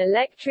that an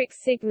electric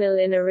signal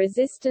in a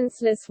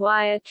resistanceless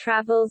wire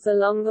travels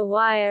along the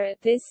wire at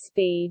this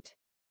speed.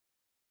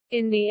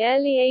 In the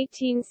early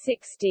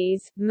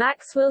 1860s,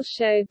 Maxwell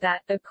showed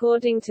that,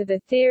 according to the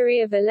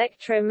theory of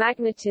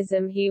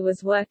electromagnetism he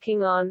was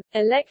working on,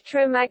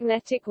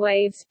 electromagnetic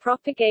waves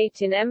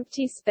propagate in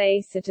empty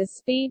space at a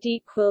speed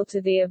equal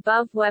to the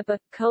above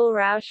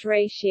Weber-Kohlrausch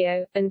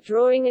ratio, and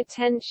drawing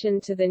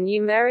attention to the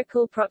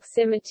numerical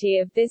proximity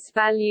of this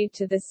value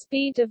to the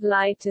speed of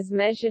light as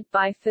measured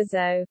by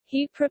Fizeau,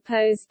 he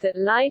proposed that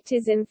light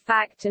is in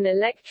fact an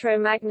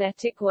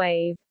electromagnetic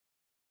wave.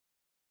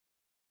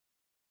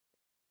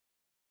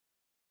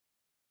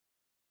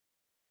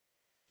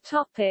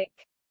 Topic: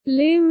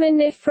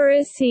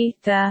 Luminiferous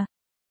ether.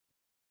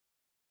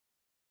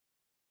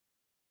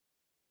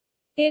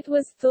 It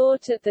was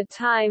thought at the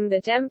time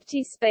that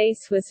empty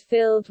space was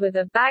filled with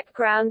a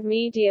background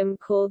medium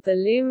called the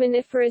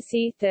luminiferous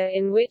ether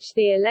in which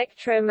the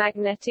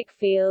electromagnetic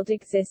field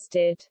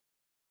existed.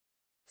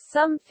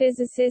 Some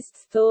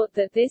physicists thought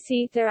that this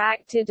ether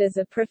acted as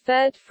a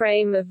preferred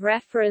frame of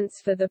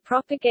reference for the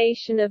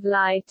propagation of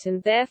light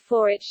and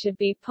therefore it should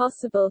be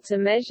possible to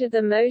measure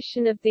the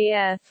motion of the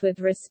Earth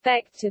with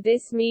respect to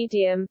this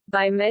medium,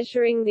 by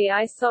measuring the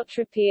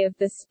isotropy of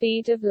the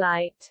speed of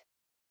light.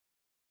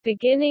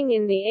 Beginning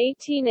in the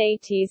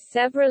 1880s,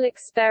 several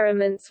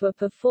experiments were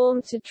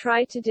performed to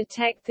try to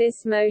detect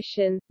this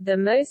motion, the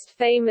most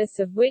famous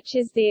of which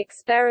is the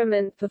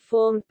experiment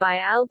performed by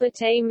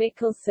Albert A.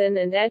 Michelson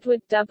and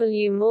Edward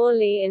W.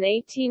 Morley in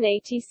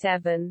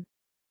 1887.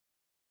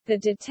 The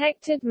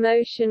detected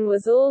motion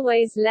was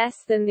always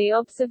less than the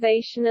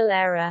observational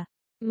error.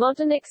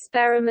 Modern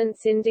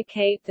experiments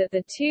indicate that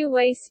the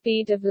two-way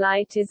speed of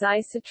light is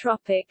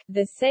isotropic,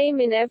 the same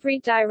in every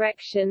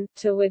direction,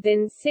 to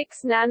within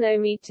 6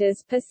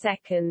 nanometers per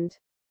second.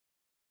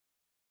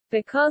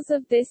 Because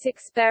of this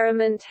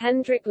experiment,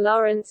 Hendrik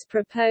Lorentz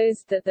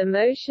proposed that the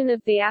motion of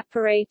the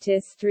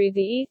apparatus through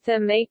the ether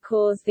may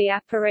cause the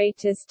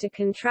apparatus to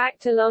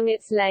contract along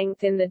its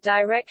length in the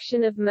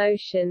direction of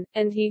motion,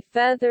 and he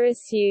further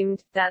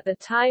assumed that the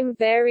time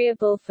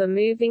variable for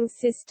moving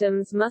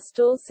systems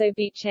must also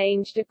be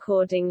changed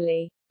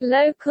accordingly.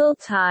 Local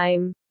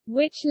time,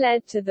 which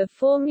led to the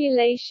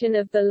formulation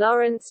of the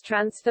Lorentz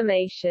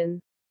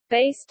transformation.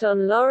 Based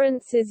on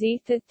Lorentz's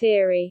ether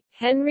theory,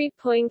 Henri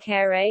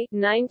Poincaré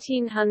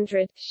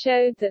 1900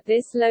 showed that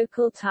this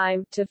local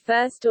time, to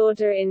first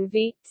order in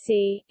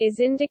v.c., is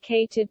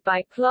indicated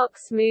by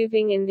clocks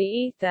moving in the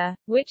ether,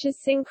 which are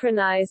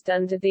synchronized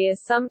under the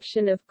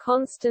assumption of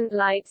constant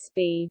light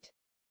speed.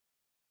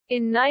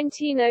 In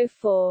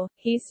 1904,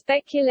 he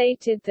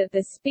speculated that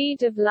the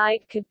speed of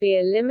light could be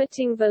a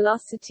limiting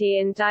velocity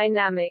in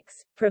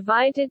dynamics,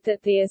 provided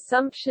that the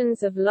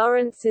assumptions of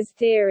Lorentz's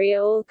theory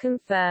are all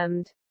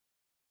confirmed.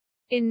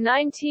 In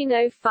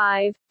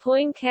 1905,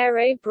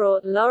 Poincaré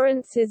brought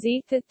Lorentz's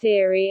ether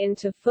theory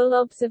into full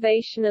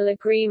observational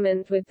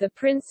agreement with the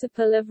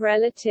principle of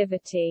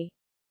relativity.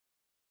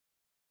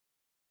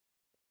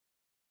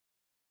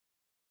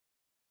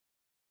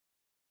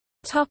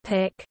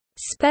 Topic: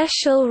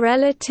 Special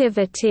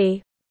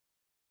relativity.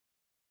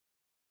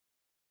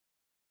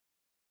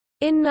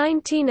 In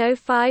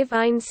 1905,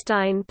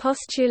 Einstein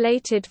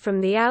postulated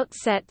from the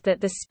outset that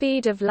the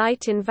speed of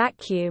light in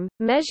vacuum,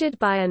 measured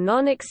by a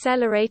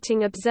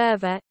non-accelerating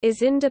observer,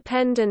 is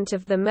independent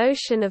of the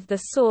motion of the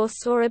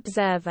source or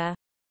observer.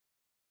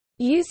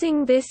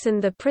 Using this and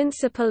the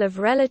principle of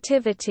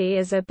relativity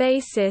as a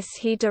basis,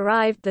 he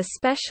derived the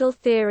special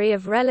theory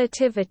of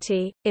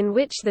relativity, in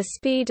which the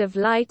speed of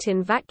light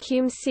in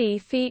vacuum C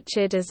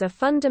featured as a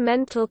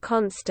fundamental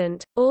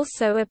constant,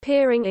 also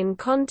appearing in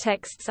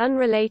contexts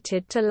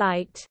unrelated to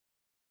light.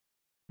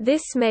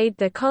 This made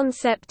the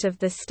concept of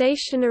the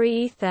stationary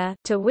ether,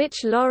 to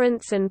which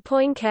Lorentz and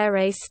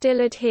Poincaré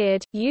still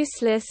adhered,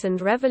 useless and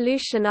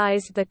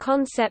revolutionized the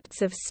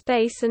concepts of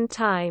space and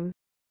time.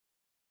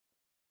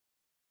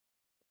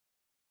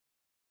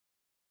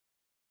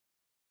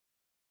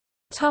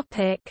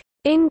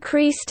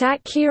 Increased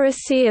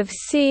accuracy of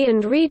C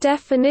and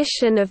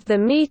redefinition of the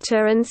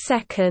metre and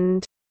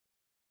second.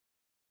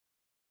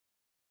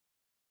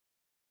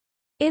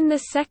 In the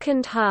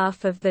second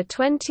half of the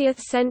 20th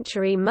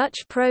century,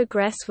 much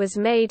progress was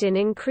made in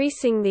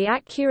increasing the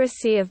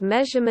accuracy of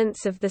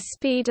measurements of the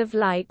speed of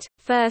light,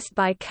 first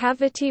by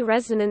cavity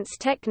resonance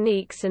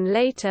techniques and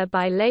later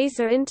by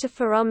laser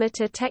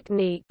interferometer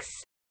techniques.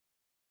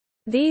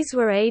 These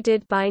were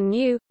aided by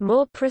new,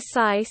 more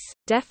precise,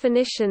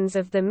 definitions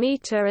of the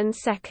metre and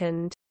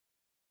second.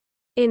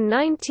 In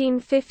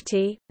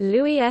 1950,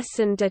 Louis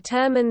Esson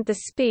determined the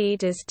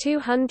speed as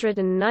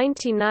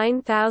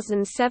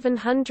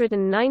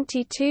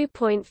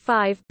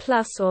 299,792.5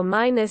 plus or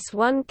minus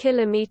 1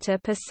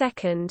 km per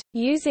second,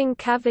 using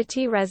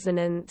cavity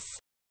resonance.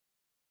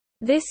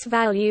 This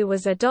value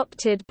was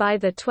adopted by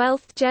the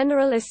 12th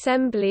General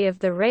Assembly of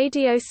the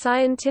Radio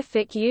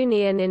Scientific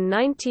Union in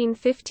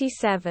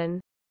 1957.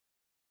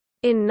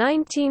 In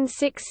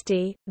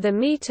 1960, the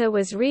metre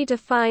was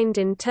redefined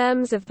in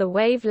terms of the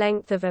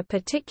wavelength of a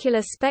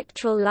particular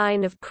spectral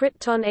line of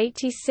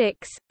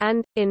krypton-86,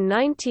 and, in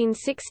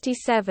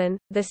 1967,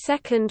 the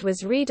second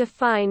was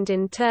redefined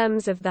in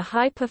terms of the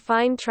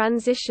hyperfine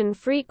transition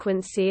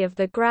frequency of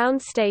the ground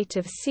state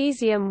of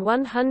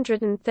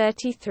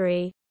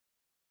cesium-133.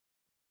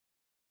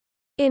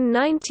 In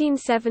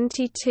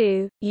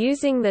 1972,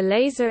 using the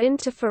laser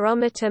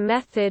interferometer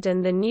method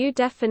and the new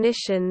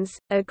definitions,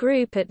 a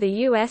group at the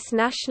U.S.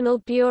 National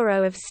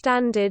Bureau of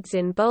Standards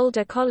in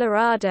Boulder,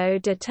 Colorado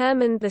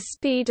determined the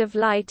speed of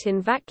light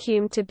in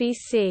vacuum to be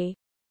c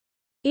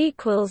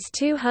equals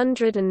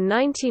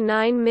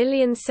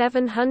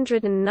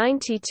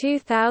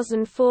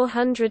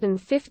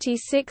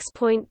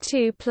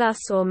 299,792,456.2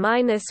 plus or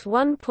minus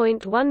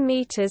 1.1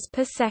 meters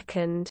per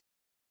second.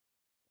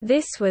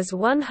 This was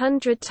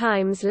 100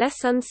 times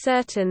less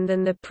uncertain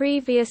than the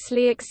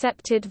previously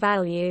accepted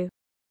value.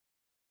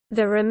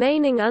 The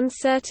remaining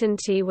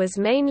uncertainty was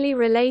mainly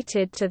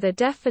related to the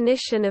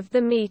definition of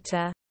the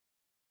metre.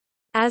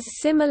 As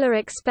similar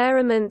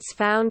experiments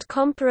found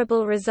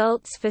comparable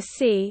results for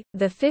c,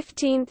 the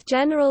 15th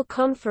General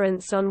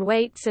Conference on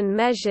Weights and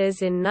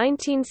Measures in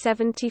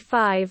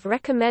 1975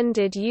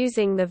 recommended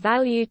using the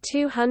value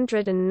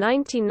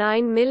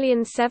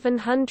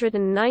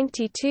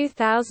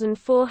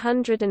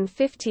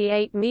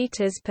 299,792,458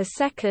 meters per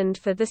second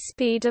for the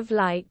speed of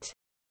light.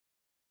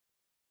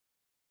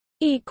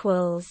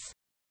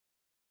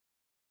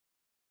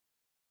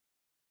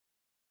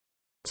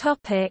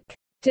 Topic: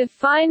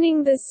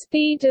 Defining the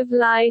speed of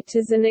light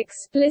as an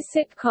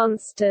explicit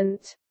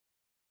constant.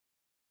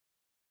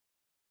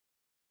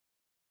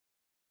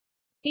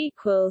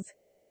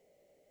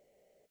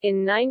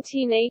 In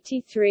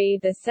 1983,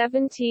 the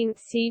 17th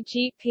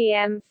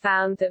CGPM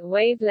found that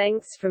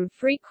wavelengths from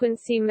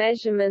frequency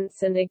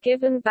measurements and a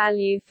given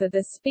value for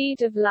the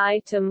speed of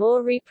light are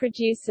more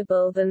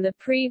reproducible than the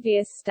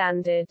previous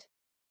standard.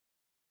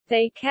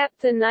 They kept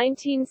the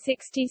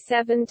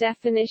 1967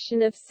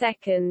 definition of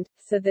second,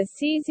 so the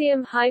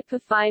cesium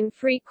hyperfine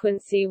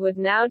frequency would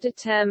now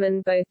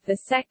determine both the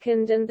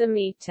second and the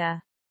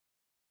metre.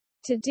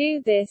 To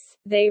do this,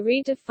 they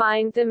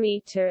redefined the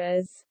metre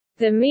as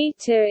the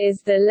metre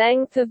is the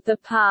length of the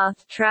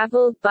path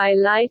travelled by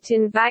light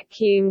in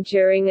vacuum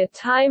during a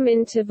time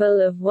interval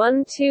of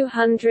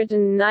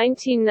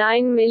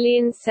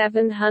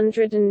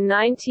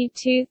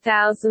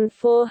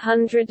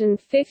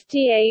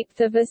 1,299,792,458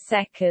 of a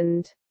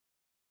second.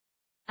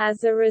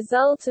 As a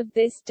result of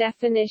this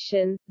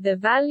definition, the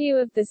value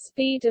of the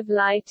speed of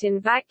light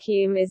in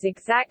vacuum is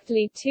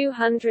exactly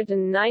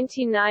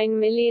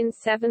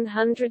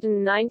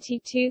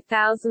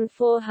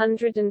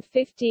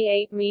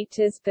 299,792,458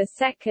 meters per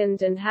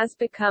second and has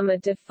become a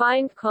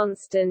defined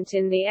constant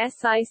in the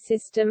SI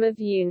system of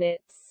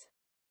units.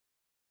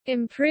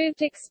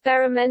 Improved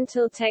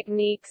experimental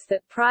techniques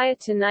that prior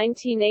to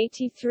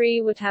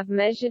 1983 would have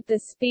measured the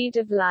speed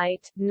of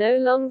light, no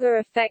longer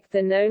affect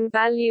the known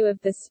value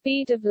of the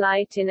speed of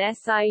light in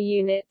SI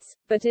units,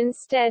 but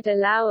instead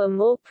allow a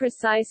more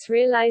precise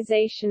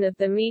realization of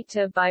the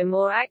metre by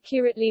more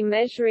accurately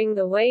measuring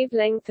the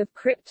wavelength of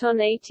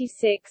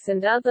krypton-86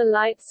 and other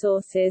light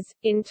sources.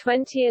 In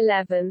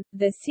 2011,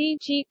 the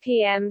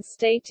CGPM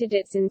stated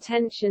its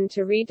intention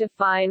to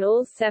redefine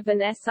all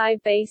 7 SI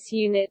base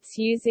units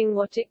using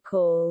what it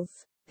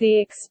calls the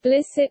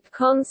explicit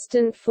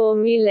constant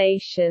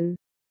formulation,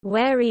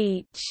 where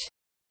each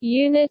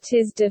unit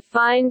is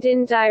defined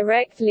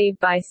indirectly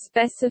by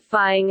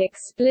specifying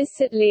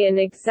explicitly an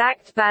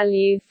exact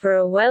value for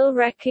a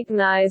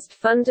well-recognized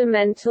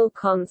fundamental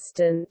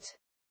constant,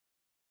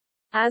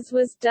 as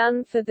was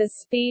done for the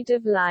speed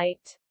of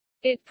light.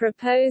 It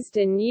proposed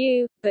a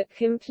new, but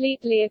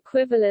completely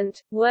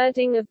equivalent,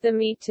 wording of the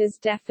metre's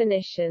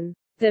definition.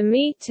 The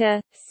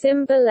metre,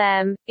 symbol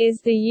m,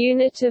 is the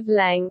unit of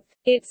length.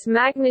 Its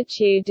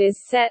magnitude is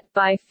set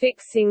by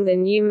fixing the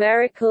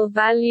numerical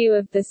value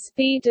of the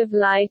speed of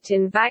light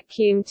in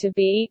vacuum to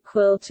be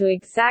equal to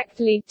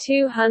exactly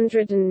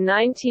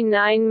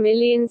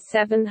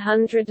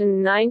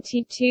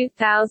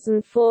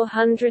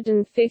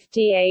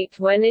 299,792,458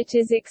 when it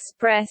is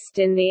expressed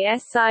in the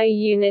SI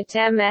unit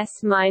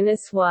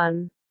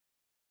ms-1.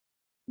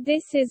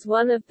 This is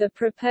one of the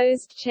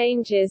proposed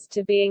changes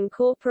to be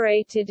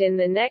incorporated in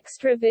the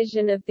next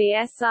revision of the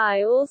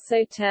SI,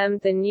 also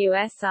termed the new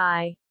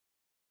SI.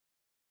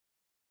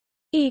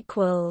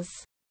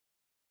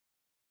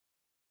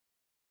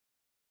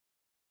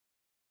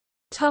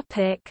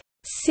 Topic: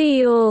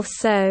 See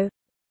also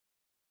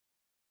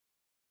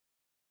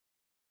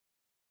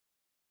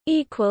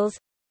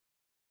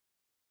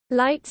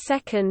Light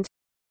second,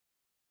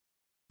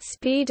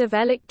 speed of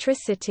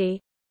electricity,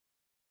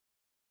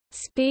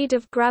 speed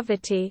of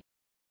gravity,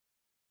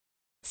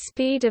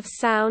 speed of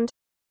sound,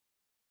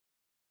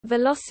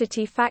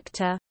 velocity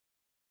factor,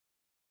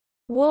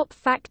 warp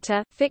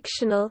factor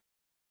fictional.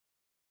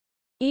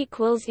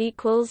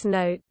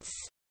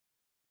 Notes